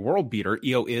much of a world beater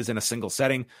Io is in a single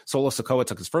setting. Solo Sikoa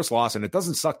took his first loss, and it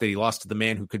doesn't suck that he lost to the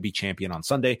man who could be champion on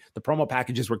Sunday. The promo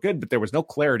packages were good, but there was no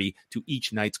clarity to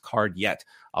each night's card yet.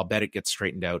 I'll bet it gets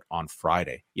straightened out on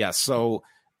Friday. Yeah, so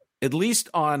at least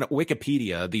on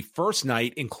Wikipedia, the first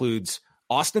night includes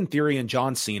Austin Theory and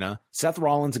John Cena, Seth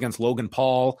Rollins against Logan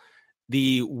Paul,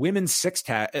 the women's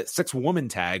six-woman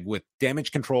tag with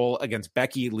Damage Control against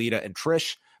Becky, Lita, and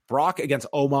Trish, Brock against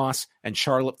Omos, and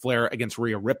Charlotte Flair against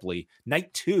Rhea Ripley.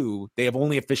 Night 2, they have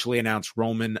only officially announced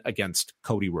Roman against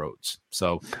Cody Rhodes.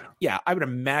 So, yeah, I would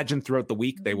imagine throughout the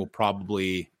week they will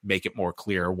probably make it more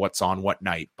clear what's on what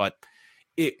night. But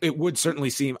it would certainly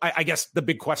seem, I guess the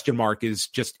big question mark is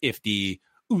just if the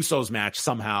Usos match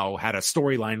somehow had a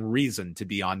storyline reason to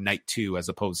be on night 2 as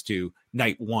opposed to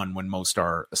night 1 when most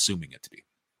are assuming it to be.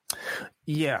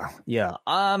 Yeah.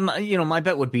 My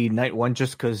bet would be night 1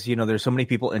 just because, there's so many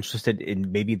people interested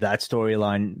in maybe that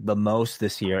storyline the most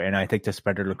this year. And I think to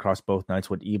spread it across both nights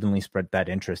would evenly spread that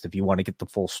interest if you want to get the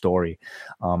full story.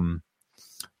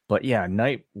 But yeah,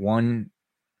 night 1,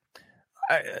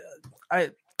 I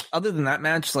other than that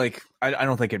match, like I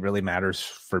don't think it really matters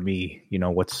for me,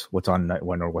 what's on night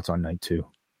 1 or what's on night 2.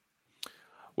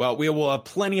 Well, we will have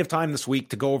plenty of time this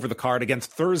week to go over the card.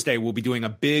 Against Thursday, we'll be doing a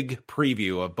big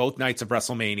preview of both nights of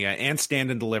WrestleMania and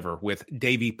Stand and Deliver with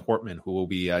Davey Portman, who will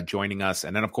be joining us.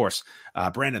 And then, of course,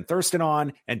 Brandon Thurston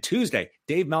on. And Tuesday,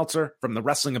 Dave Meltzer from the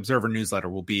Wrestling Observer newsletter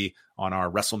will be on our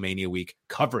WrestleMania week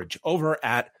coverage over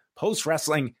at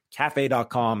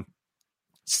postwrestlingcafe.com.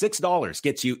 $6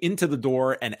 gets you into the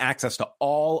door and access to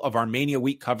all of our Mania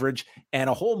Week coverage and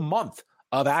a whole month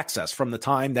of access from the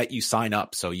time that you sign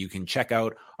up. So you can check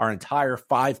out our entire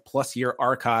 5+ year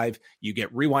archive. You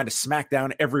get Rewind to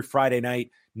SmackDown every Friday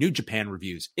night, New Japan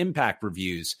reviews, Impact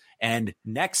reviews. And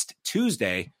next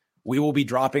Tuesday, we will be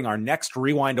dropping our next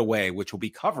Rewind Away, which will be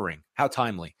covering, how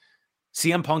timely,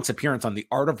 CM Punk's appearance on The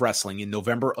Art of Wrestling in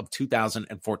November of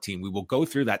 2014. We will go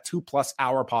through that 2+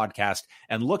 hour podcast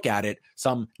and look at it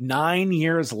some 9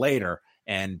 years later.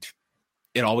 And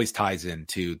it always ties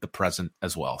into the present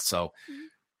as well. So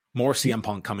more CM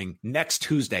Punk coming next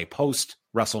Tuesday, post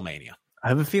WrestleMania. I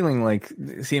have a feeling like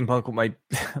CM Punk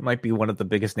might be one of the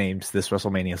biggest names this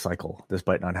WrestleMania cycle,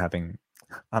 despite not having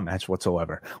a match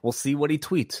whatsoever. We'll see what he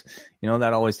tweets.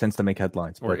 That always tends to make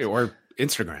headlines. Or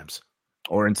Instagrams.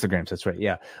 Or Instagrams, that's right,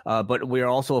 yeah. But we are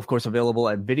also, of course, available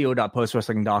at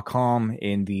video.postwrestling.com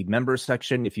in the members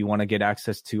section if you want to get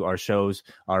access to our shows,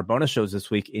 our bonus shows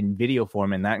this week in video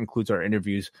form, and that includes our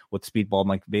interviews with Speedball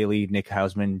Mike Bailey, Nick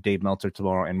Hausman, Dave Meltzer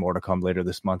tomorrow, and more to come later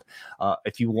this month.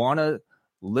 If you want to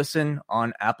listen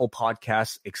on Apple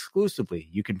Podcasts exclusively,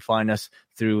 you can find us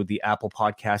through the Apple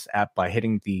Podcast app by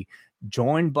hitting the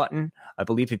join button. I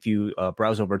believe if you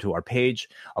browse over to our page,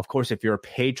 of course, if you're a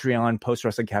Patreon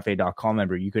postwrestlingcafe.com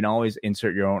member, you can always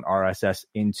insert your own RSS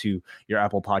into your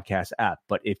Apple Podcast app.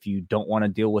 But if you don't want to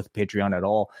deal with Patreon at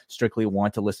all, strictly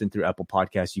want to listen through Apple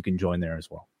Podcasts, you can join there as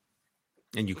well.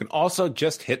 And you can also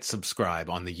just hit subscribe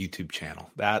on the YouTube channel.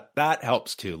 That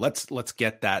helps too. Let's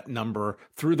get that number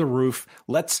through the roof.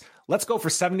 Let's go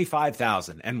for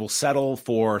 75,000 and we'll settle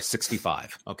for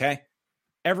 65. Okay.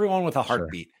 Everyone with a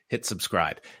heartbeat, hit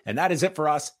subscribe. And that is it for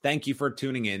us. Thank you for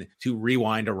tuning in to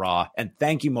Rewind to Raw. And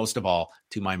thank you most of all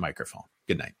to my microphone.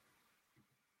 Good night.